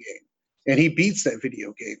video game, and he beats that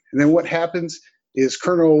video game. And then what happens is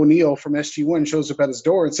Colonel O'Neill from SG-1 shows up at his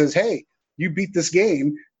door and says, hey, you beat this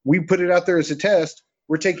game. We put it out there as a test.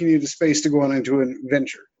 We're taking you to space to go on into an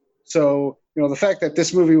adventure. So, the fact that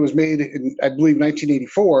this movie was made in, I believe,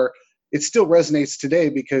 1984, it still resonates today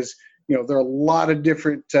because there are a lot of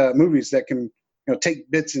different movies that can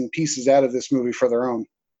take bits and pieces out of this movie for their own.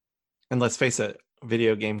 And let's face it,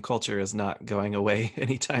 video game culture is not going away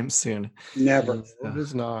anytime soon. Never. It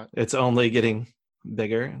is not. It's only getting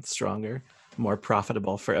bigger and stronger, more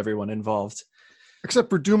profitable for everyone involved. Except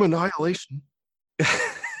for Doom Annihilation.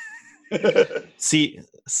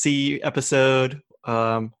 See episode.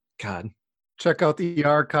 God. Check out the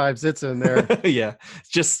archives. It's in there. Yeah.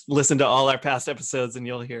 Just listen to all our past episodes and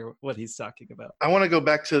you'll hear what he's talking about. I want to go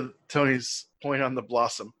back to Tony's point on the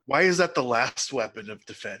Blossom. Why is that the last weapon of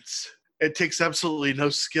defense? It takes absolutely no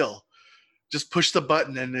skill. Just push the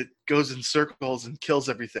button and it goes in circles and kills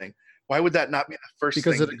everything. Why would that not be the first thing?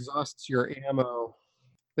 Because it exhausts your ammo.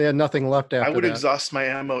 They had nothing left after that. I would exhaust my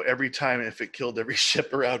ammo every time if it killed every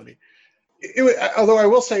ship around me. Although I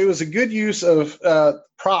will say it was a good use of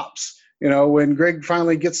props. When Greg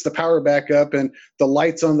finally gets the power back up and the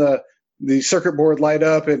lights on the circuit board light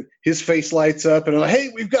up and his face lights up and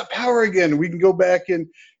hey, we've got power again. We can go back and,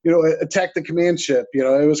 attack the command ship.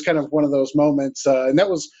 It was kind of one of those moments. And that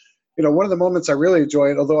was, one of the moments I really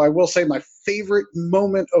enjoyed. Although I will say my favorite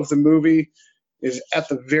moment of the movie is at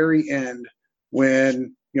the very end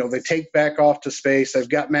when, they take back off to space. They've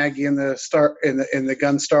got Maggie in the star in the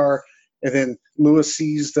Gunstar, and then Lewis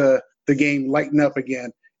sees the game lighten up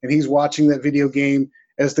again. And he's watching that video game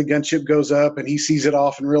as the gunship goes up and he sees it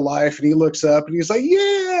off in real life and he looks up and he's like,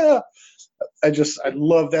 yeah, I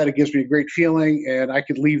love that. It gives me a great feeling and I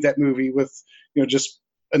could leave that movie with, just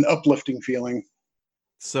an uplifting feeling.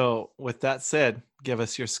 So with that said, give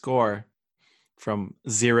us your score from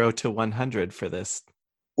 0 to 100 for this.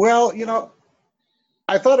 Well,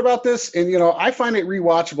 I thought about this and, I find it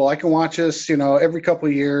rewatchable. I can watch this, every couple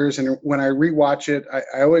of years. And when I rewatch it,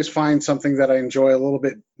 I always find something that I enjoy a little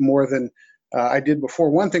bit more than I did before.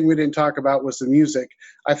 One thing we didn't talk about was the music.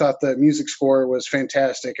 I thought the music score was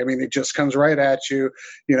fantastic. I mean, it just comes right at you.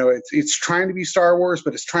 It's trying to be Star Wars,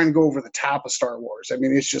 but it's trying to go over the top of Star Wars. I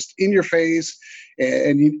mean, it's just in your face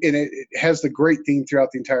and it has the great theme throughout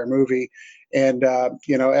the entire movie. And,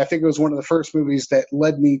 I think it was one of the first movies that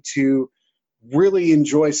led me to really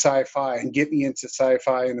enjoy sci-fi and get me into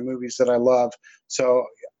sci-fi and the movies that I love. So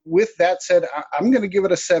with that said, I'm going to give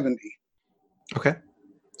it a 70. Okay.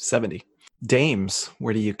 70. Dames,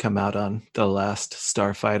 where do you come out on The Last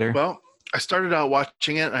Starfighter? Well, I started out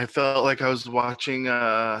watching it and I felt like I was watching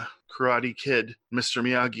Karate Kid, Mr.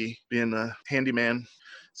 Miyagi being a handyman.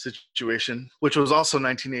 situation, which was also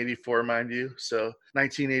 1984, mind you. So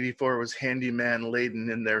 1984 was handyman laden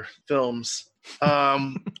in their films.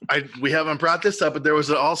 We haven't brought this up, but there was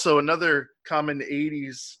also another common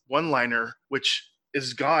 80s one-liner, which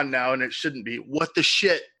is gone now, and it shouldn't be. What the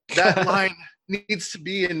shit? That line needs to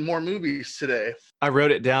be in more movies today. I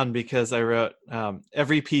wrote it down because I wrote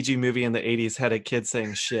every PG movie in the 80s had a kid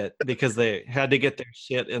saying shit because they had to get their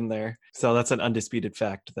shit in there. So that's an undisputed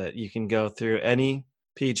fact that you can go through any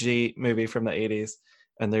PG movie from the 80s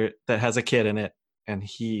and that has a kid in it, and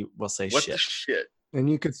he will say what shit. The shit? And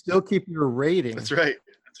you could still keep your rating. That's right.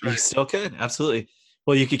 You still could, absolutely.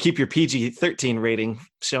 Well, you could keep your PG-13 rating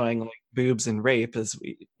showing like boobs and rape, as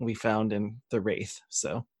we found in The Wraith.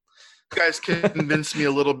 So you guys convinced me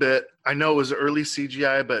a little bit. I know it was early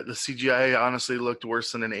CGI, but the CGI honestly looked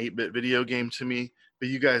worse than an 8-bit video game to me. But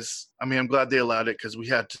you guys, I mean, I'm glad they allowed it because we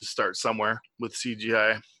had to start somewhere with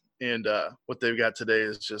CGI. And what they've got today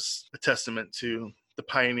is just a testament to the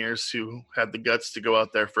pioneers who had the guts to go out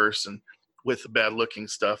there first and with bad-looking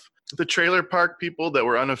stuff. The trailer park people that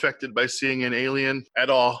were unaffected by seeing an alien at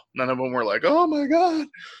all, none of them were like, oh my God.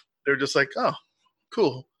 They're just like, oh,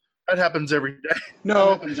 cool. That happens every day.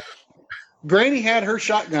 No. Granny had her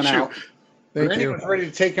shotgun out. Granny was ready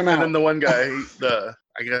to take him out. And then the one guy,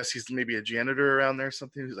 I guess he's maybe a janitor around there or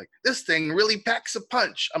something. He's like, this thing really packs a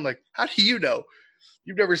punch. I'm like, how do you know?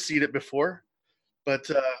 You've never seen it before. But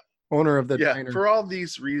owner of the diner. For all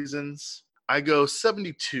these reasons, I go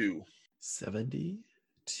 72.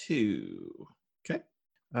 72. Okay.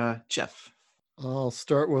 Jeff. I'll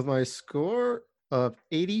start with my score of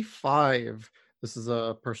 85. This is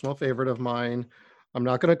a personal favorite of mine. I'm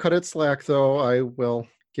not going to cut it slack, though. I will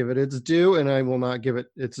give it its due, and I will not give it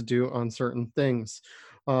its due on certain things.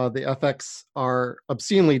 The FX are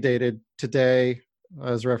obscenely dated today,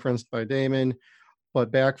 as referenced by Damon,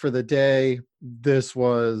 but back for the day, this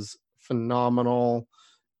was phenomenal.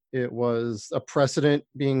 It was a precedent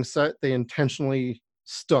being set. They intentionally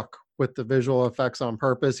stuck with the visual effects on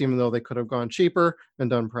purpose, even though they could have gone cheaper and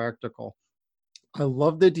done practical. I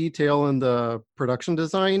love the detail in the production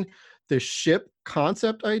design, the ship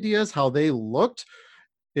concept ideas, how they looked.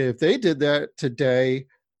 If they did that today,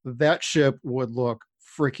 that ship would look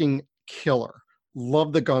freaking killer.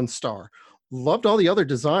 Loved the Gunstar. Loved all the other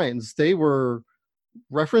designs. They were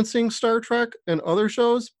referencing Star Trek and other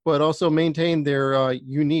shows, but also maintained their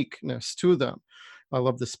uniqueness to them. I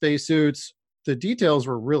love the spacesuits. The details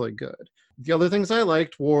were really good. The other things I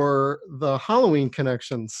liked were the Halloween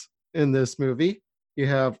connections in this movie. You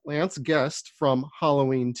have Lance Guest from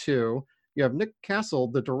Halloween 2. You have Nick Castle,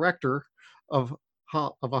 the director of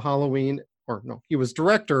a Halloween, or no, he was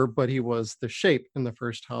director, but he was the Shape in the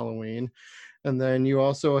first Halloween. And then you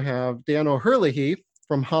also have Dan O'Herlihy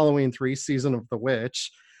from Halloween 3, Season of the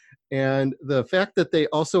Witch. And the fact that they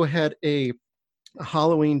also had a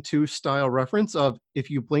Halloween 2 style reference of if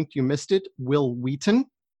you blinked, you missed it. Will Wheaton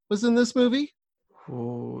was in this movie.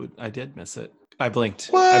 Oh, I did miss it. I blinked.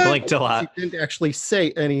 What? I blinked a lot. He didn't actually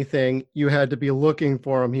say anything. You had to be looking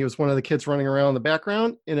for him. He was one of the kids running around in the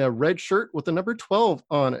background in a red shirt with the number 12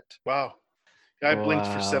 on it. Wow. I blinked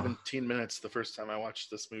for 17 minutes the first time I watched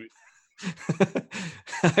this movie.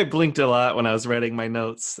 I blinked a lot when I was writing my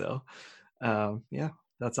notes. So, yeah,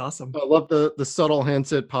 that's awesome. I love the subtle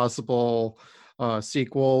hints at possible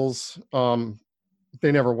sequels.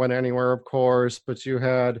 They never went anywhere, of course, but you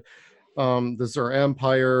had the Zur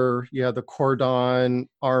Empire, you had the Cordon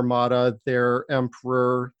Armada, their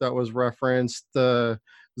emperor that was referenced, the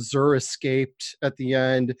Zur escaped at the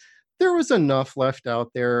end. There was enough left out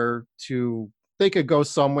there they could go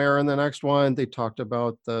somewhere in the next one. They talked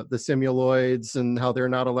about the simuloids and how they're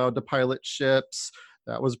not allowed to pilot ships.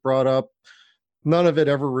 That was brought up. None of it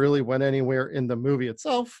ever really went anywhere in the movie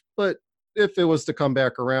itself, but if it was to come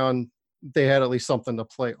back around, they had at least something to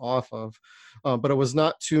play off of. But it was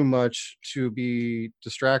not too much to be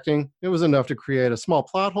distracting. It was enough to create a small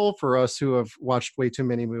plot hole for us who have watched way too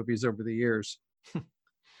many movies over the years.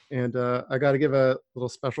 And I got to give a little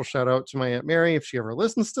special shout out to my Aunt Mary, if she ever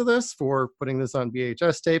listens to this, for putting this on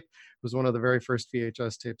VHS tape. It was one of the very first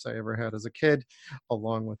VHS tapes I ever had as a kid,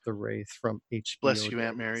 along with The Wraith from HBO. Bless you,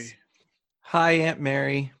 Aunt Mary. Hi, Aunt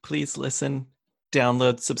Mary. Please listen,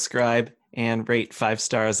 download, subscribe, and rate 5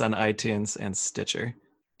 stars on iTunes and Stitcher.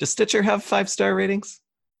 Does Stitcher have 5-star ratings?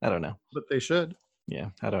 I don't know. But they should. Yeah,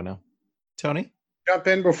 I don't know. Tony? Jump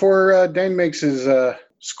in before Dane makes his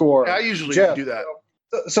score. I usually do that.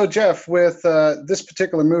 So Jeff, with this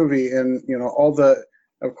particular movie, and all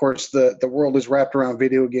of course, the world is wrapped around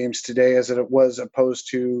video games today, as it was opposed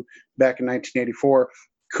to back in 1984.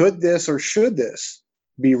 Could this or should this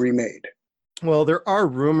be remade? Well, there are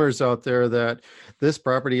rumors out there that this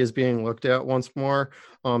property is being looked at once more.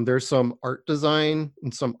 There's some art design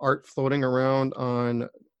and some art floating around on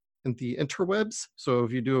the interwebs. So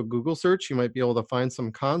if you do a Google search, you might be able to find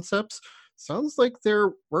some concepts. Sounds like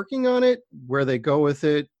they're working on it. Where they go with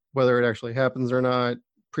it, whether it actually happens or not,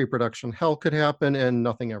 pre-production hell could happen and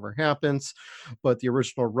nothing ever happens. But the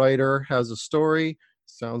original writer has a story.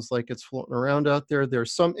 Sounds like it's floating around out there.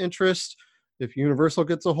 There's some interest. If Universal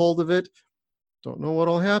gets a hold of it, don't know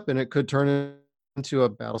what'll happen. It could turn into a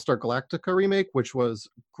Battlestar Galactica remake, which was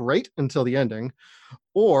great until the ending,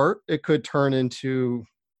 or it could turn into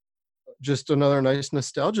just another nice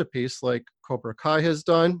nostalgia piece like Cobra Kai has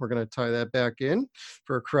done. We're going to tie that back in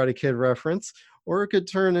for a Karate Kid reference. Or it could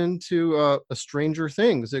turn into a Stranger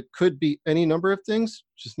Things. It could be any number of things.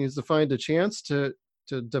 Just needs to find a chance to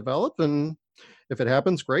develop. And if it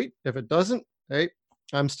happens, great. If it doesn't, hey,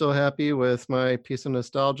 I'm still happy with my piece of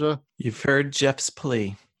nostalgia. You've heard Jeff's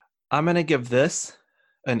plea. I'm going to give this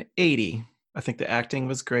an 80. I think the acting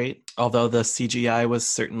was great, although the CGI was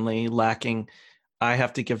certainly lacking. I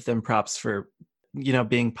have to give them props for,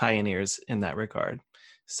 being pioneers in that regard.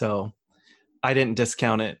 So I didn't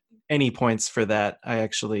discount it any points for that.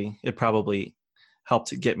 It probably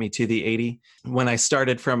helped get me to the 80. When I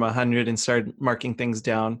started from 100 and started marking things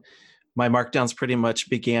down, my markdowns pretty much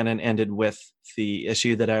began and ended with the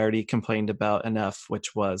issue that I already complained about enough,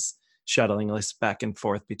 which was shuttling us back and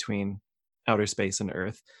forth between outer space and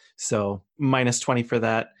Earth. So minus 20 for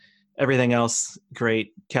that. Everything else,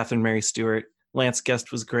 great. Catherine Mary Stewart. Lance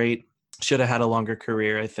Guest was great. Should have had a longer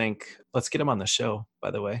career, I think. Let's get him on the show,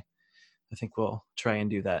 by the way. I think we'll try and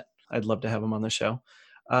do that. I'd love to have him on the show.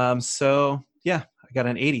 So, yeah, I got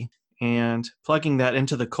an 80. And plugging that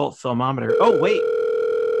into the cult filmometer. Oh, wait.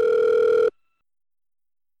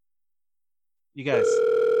 You guys.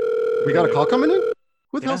 We got a call coming in?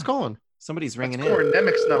 Who the hell's calling? Somebody's ringing That's in. Corin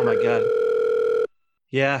Nemec's number. Oh, my God.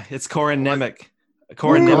 Yeah, it's Corin Nemec.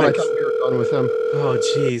 Corin Nemec. I thought we were done with him. Oh,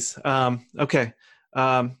 geez. Okay.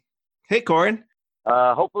 Hey, Corin.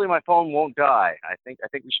 Hopefully my phone won't die. I think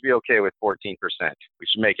we should be okay with 14%. We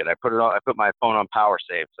should make it. I put my phone on power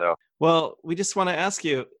save. So. Well, we just want to ask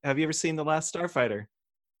you: have you ever seen The Last Starfighter?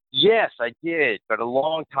 Yes, I did, but a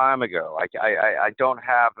long time ago. I don't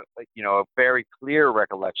have a very clear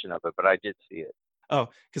recollection of it, but I did see it. Oh,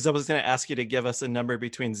 because I was going to ask you to give us a number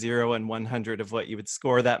between 0 and 100 of what you would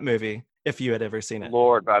score that movie if you had ever seen it.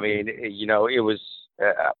 Lord, I mean, it was.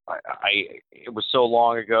 It was so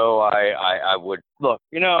long ago. I would look.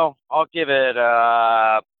 I'll give it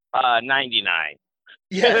 99.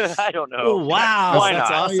 Yes. I don't know. Oh, wow. Why That's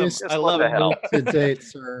not? awesome. Just I what love the it. hell? To date,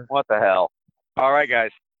 sir. What the hell? All right,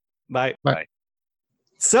 guys. Bye. Bye.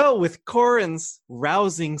 So with Corin's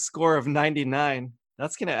rousing score of 99,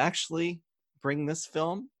 that's going to actually bring this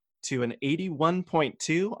film to an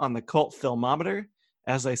 81.2 on the cult filmometer.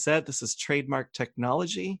 As I said, this is trademark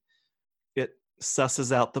technology. It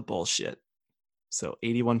susses out the bullshit. So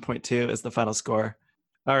 81.2 is the final score.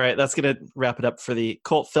 All right, that's going to wrap it up for the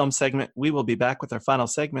cult film segment. We will be back with our final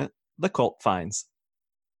segment, The Cult Finds.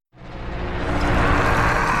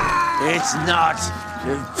 It's not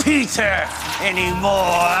Peter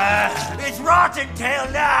anymore. It's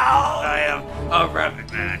Rottentail now. I am a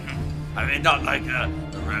rabbit man. I mean, not like a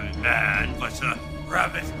rabbit man, but a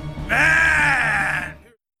rabbit man.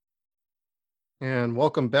 And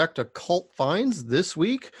welcome back to Cult Finds. This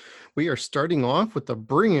week, we are starting off with the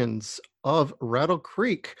bring-ins of Rattle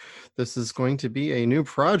Creek. This is going to be a new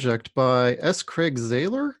project by S. Craig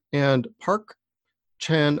Zahler and Park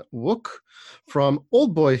Chan-wook from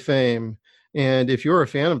Old Boy fame. And if you're a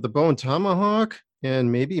fan of the Bone Tomahawk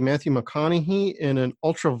and maybe Matthew McConaughey in an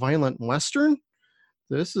ultra-violent Western,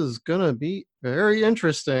 this is going to be very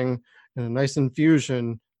interesting and a nice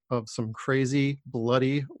infusion of some crazy,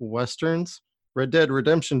 bloody Westerns. Red Dead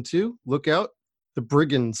Redemption 2, look out. The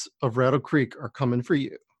Brigands of Rattle Creek are coming for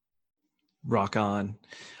you. Rock on.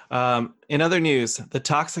 In other news, the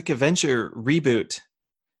Toxic Avenger reboot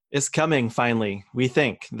is coming finally, we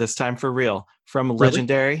think, this time for real, from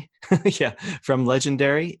Legendary. Yeah, from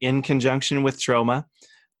Legendary in conjunction with Troma.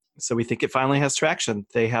 So we think it finally has traction.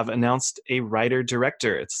 They have announced a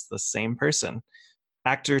writer-director. It's the same person.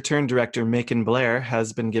 Actor-turned-director Macon Blair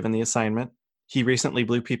has been given the assignment. He recently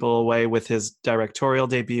blew people away with his directorial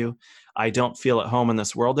debut, I Don't Feel at Home in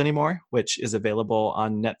This World Anymore, which is available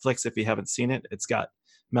on Netflix if you haven't seen it. It's got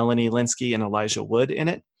Melanie Linsky and Elijah Wood in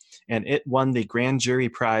it, and it won the Grand Jury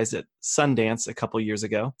Prize at Sundance a couple years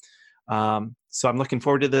ago. So I'm looking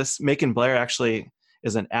forward to this. Macon Blair actually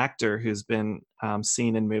is an actor who's been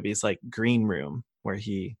seen in movies like Green Room, where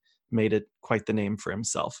he made it quite the name for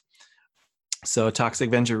himself. So Toxic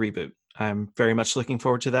Avenger reboot. I'm very much looking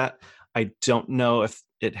forward to that. I don't know if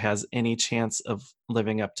it has any chance of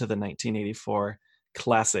living up to the 1984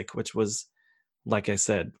 classic, which was, like I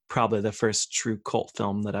said, probably the first true cult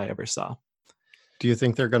film that I ever saw. Do you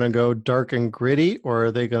think they're going to go dark and gritty, or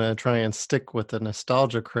are they going to try and stick with the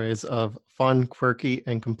nostalgia craze of fun, quirky,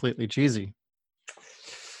 and completely cheesy?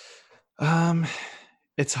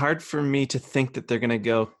 It's hard for me to think that they're going to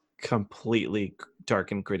go completely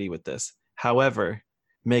dark and gritty with this. However,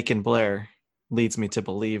 Macon Blair leads me to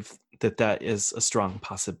believe that that is a strong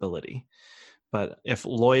possibility. But if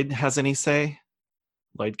Lloyd has any say,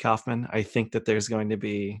 Lloyd Kaufman, I think that there's going to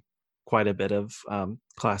be quite a bit of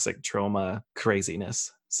classic Troma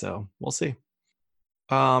craziness. So we'll see.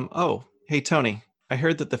 Oh, hey, Tony, I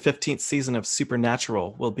heard that the 15th season of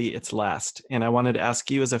Supernatural will be its last. And I wanted to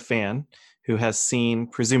ask you, as a fan who has seen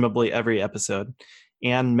presumably every episode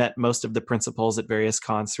and met most of the principals at various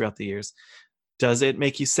cons throughout the years, does it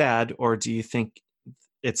make you sad, or do you think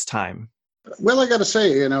it's time? Well, I got to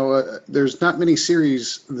say, there's not many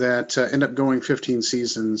series that end up going 15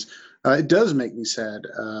 seasons. It does make me sad.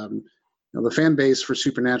 The fan base for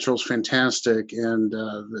Supernatural is fantastic, and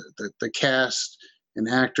the cast and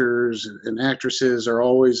actors and actresses are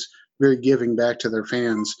always very giving back to their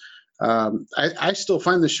fans. I still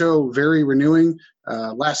find the show very renewing.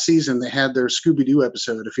 Last season, they had their Scooby-Doo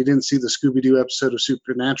episode. If you didn't see the Scooby-Doo episode of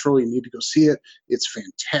Supernatural, you need to go see it. It's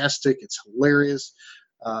fantastic. It's hilarious.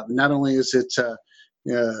 Not only is it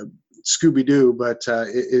Scooby-Doo, but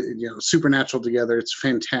Supernatural together. It's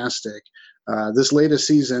fantastic. This latest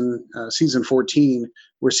season, season 14,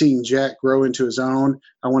 we're seeing Jack grow into his own.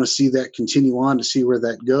 I want to see that continue on, to see where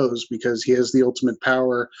that goes, because he has the ultimate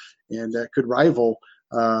power and could rival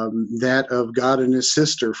that of God and his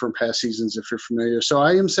sister from past seasons, if you're familiar. So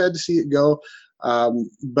I am sad to see it go,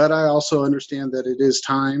 but I also understand that it is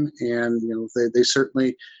time, and they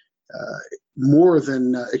certainly more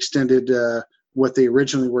than extended what they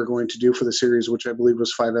originally were going to do for the series, which I believe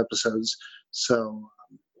was 5 episodes. So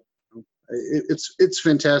it's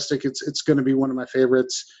fantastic. It's going to be one of my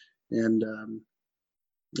favorites, and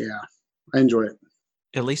I enjoy it.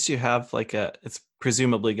 At least you have it's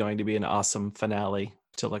presumably going to be an awesome finale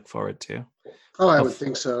to look forward to. Oh, I would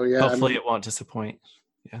think so. Yeah. Hopefully it won't disappoint.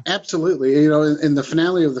 Yeah. Absolutely. And the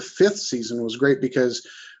finale of the 5th season was great, because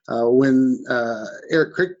when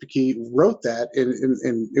Eric Kripke wrote that,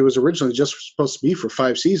 and it was originally just supposed to be for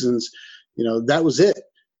 5 seasons, that was it.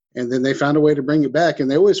 And then they found a way to bring it back,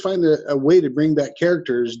 and they always find a way to bring back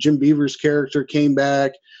characters. Jim Beaver's character came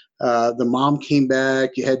back. The mom came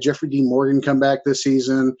back. You had Jeffrey Dean Morgan come back this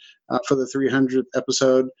season for the 300th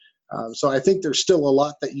episode. So I think there's still a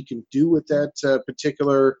lot that you can do with that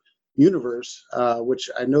particular universe, which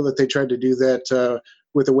I know that they tried to do that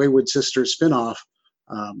with the Wayward Sisters spinoff.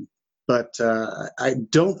 But I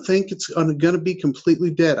don't think it's going to be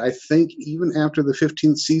completely dead. I think even after the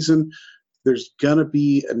 15th season, there's going to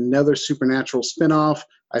be another Supernatural spinoff.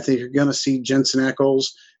 I think you're going to see Jensen Ackles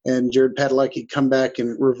and Jared Padalecki come back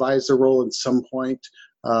and revise their role at some point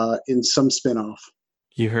in some spinoff.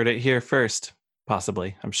 You heard it here first,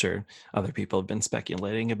 possibly. I'm sure other people have been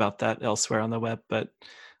speculating about that elsewhere on the web, but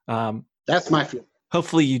that's my feeling.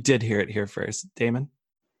 Hopefully you did hear it here first. Damon?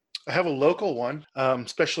 I have a local one.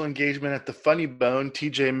 Special engagement at the Funny Bone.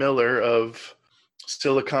 TJ Miller of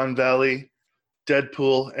Silicon Valley,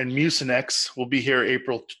 Deadpool, and Mucinex will be here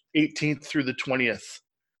April 18th through the 20th.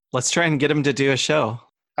 Let's try and get him to do a show.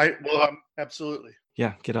 Absolutely.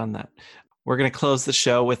 Yeah, get on that. We're going to close the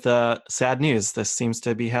show with sad news. This seems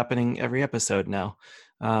to be happening every episode now.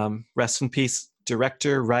 Rest in peace,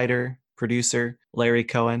 director, writer, producer, Larry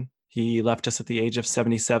Cohen. He left us at the age of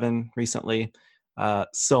 77 recently.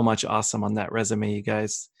 So much awesome on that resume, you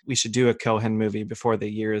guys. We should do a Cohen movie before the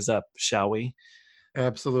year is up, shall we?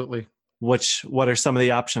 Absolutely. What are some of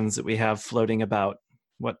the options that we have floating about?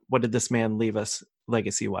 What did this man leave us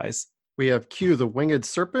legacy-wise? We have Q, the Winged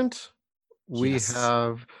Serpent. We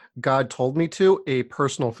have God Told Me To, a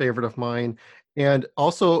personal favorite of mine, and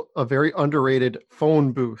also a very underrated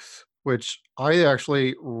Phone Booth, which I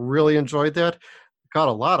actually really enjoyed that. Got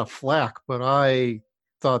a lot of flack, but I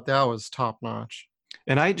thought that was top-notch.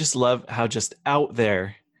 And I just love how just out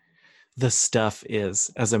there the stuff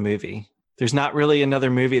is as a movie. There's not really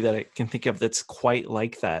another movie that I can think of that's quite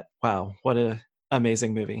like that. Wow, what an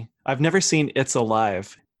amazing movie. I've never seen It's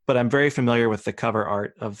Alive, but I'm very familiar with the cover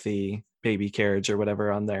art of the baby carriage or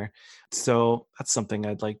whatever on there. So that's something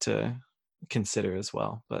I'd like to consider as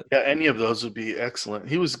well. But yeah, any of those would be excellent.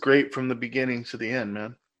 He was great from the beginning to the end,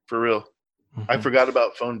 man. For real. Mm-hmm. I forgot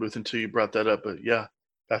about Phone Booth until you brought that up, but yeah,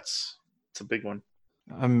 it's a big one.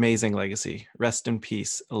 Amazing legacy. Rest in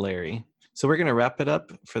peace, Larry. So we're going to wrap it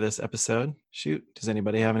up for this episode. Shoot, does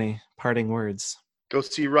anybody have any parting words? Go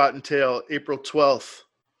see Rotten Tail, April 12th.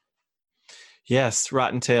 Yes,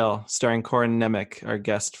 Rotten Tail, starring Corin Nemec, our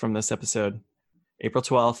guest from this episode. April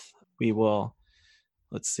 12th, we will,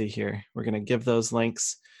 let's see here. We're going to give those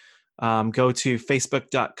links. Go to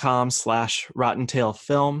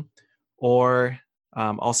facebook.com/rottentailfilm or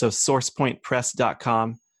also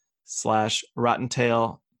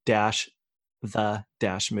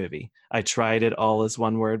sourcepointpress.com/rottentail-the-movie. I tried it all as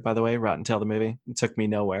one word, by the way, Rotten Tail the movie. It took me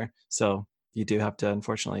nowhere. So you do have to,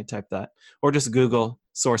 unfortunately, type that. Or just Google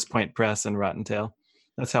Source Point Press and Rotten Tail.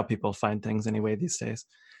 That's how people find things anyway these days.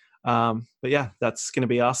 But yeah, that's going to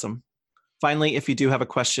be awesome. Finally, if you do have a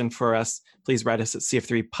question for us, please write us at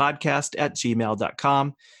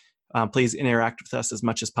cf3podcast@gmail.com. Please interact with us as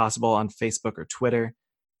much as possible on Facebook or Twitter.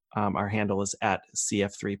 Our handle is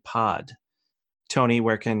 @cf3pod. Tony,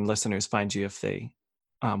 where can listeners find you if they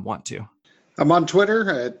want to? I'm on Twitter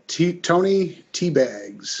at Tony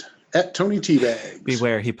Teabags. At Tony Teabags.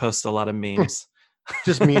 Beware, he posts a lot of memes.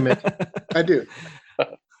 Just meme it. I do.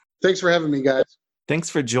 Thanks for having me, guys. Thanks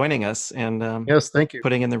for joining us and yes, thank you.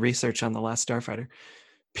 Putting in the research on The Last Starfighter.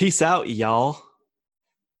 Peace out, y'all.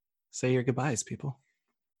 Say your goodbyes, people.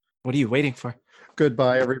 What are you waiting for?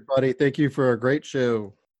 Goodbye, everybody. Thank you for a great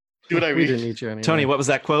show. See what I We read? didn't eat you anyway. Tony, what was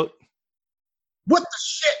that quote? What the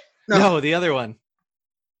shit? No, the other one.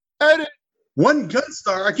 One gun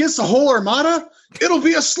star against the whole armada? It'll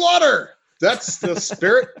be a slaughter. That's the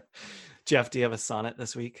spirit. Jeff, do you have a sonnet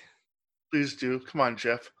this week? Please do. Come on,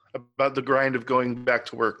 Jeff. About the grind of going back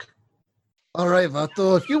to work. All right,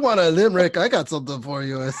 Vato. If you want a limerick, I got something for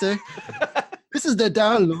you, I say. This is the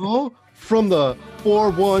down low from the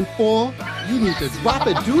 414. You need to drop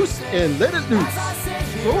it, deuce, and let it loose.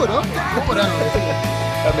 Throw it up, throw it out.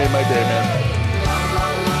 That made my day, man.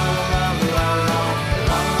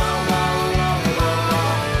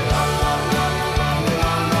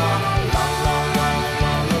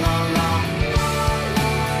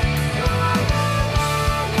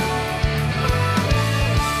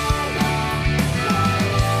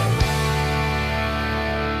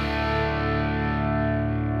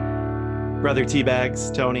 Brother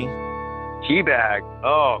Teabags, Tony. Teabag.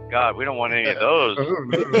 Oh, God, we don't want any of those.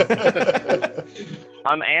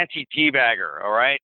 I'm anti-teabagger, all right?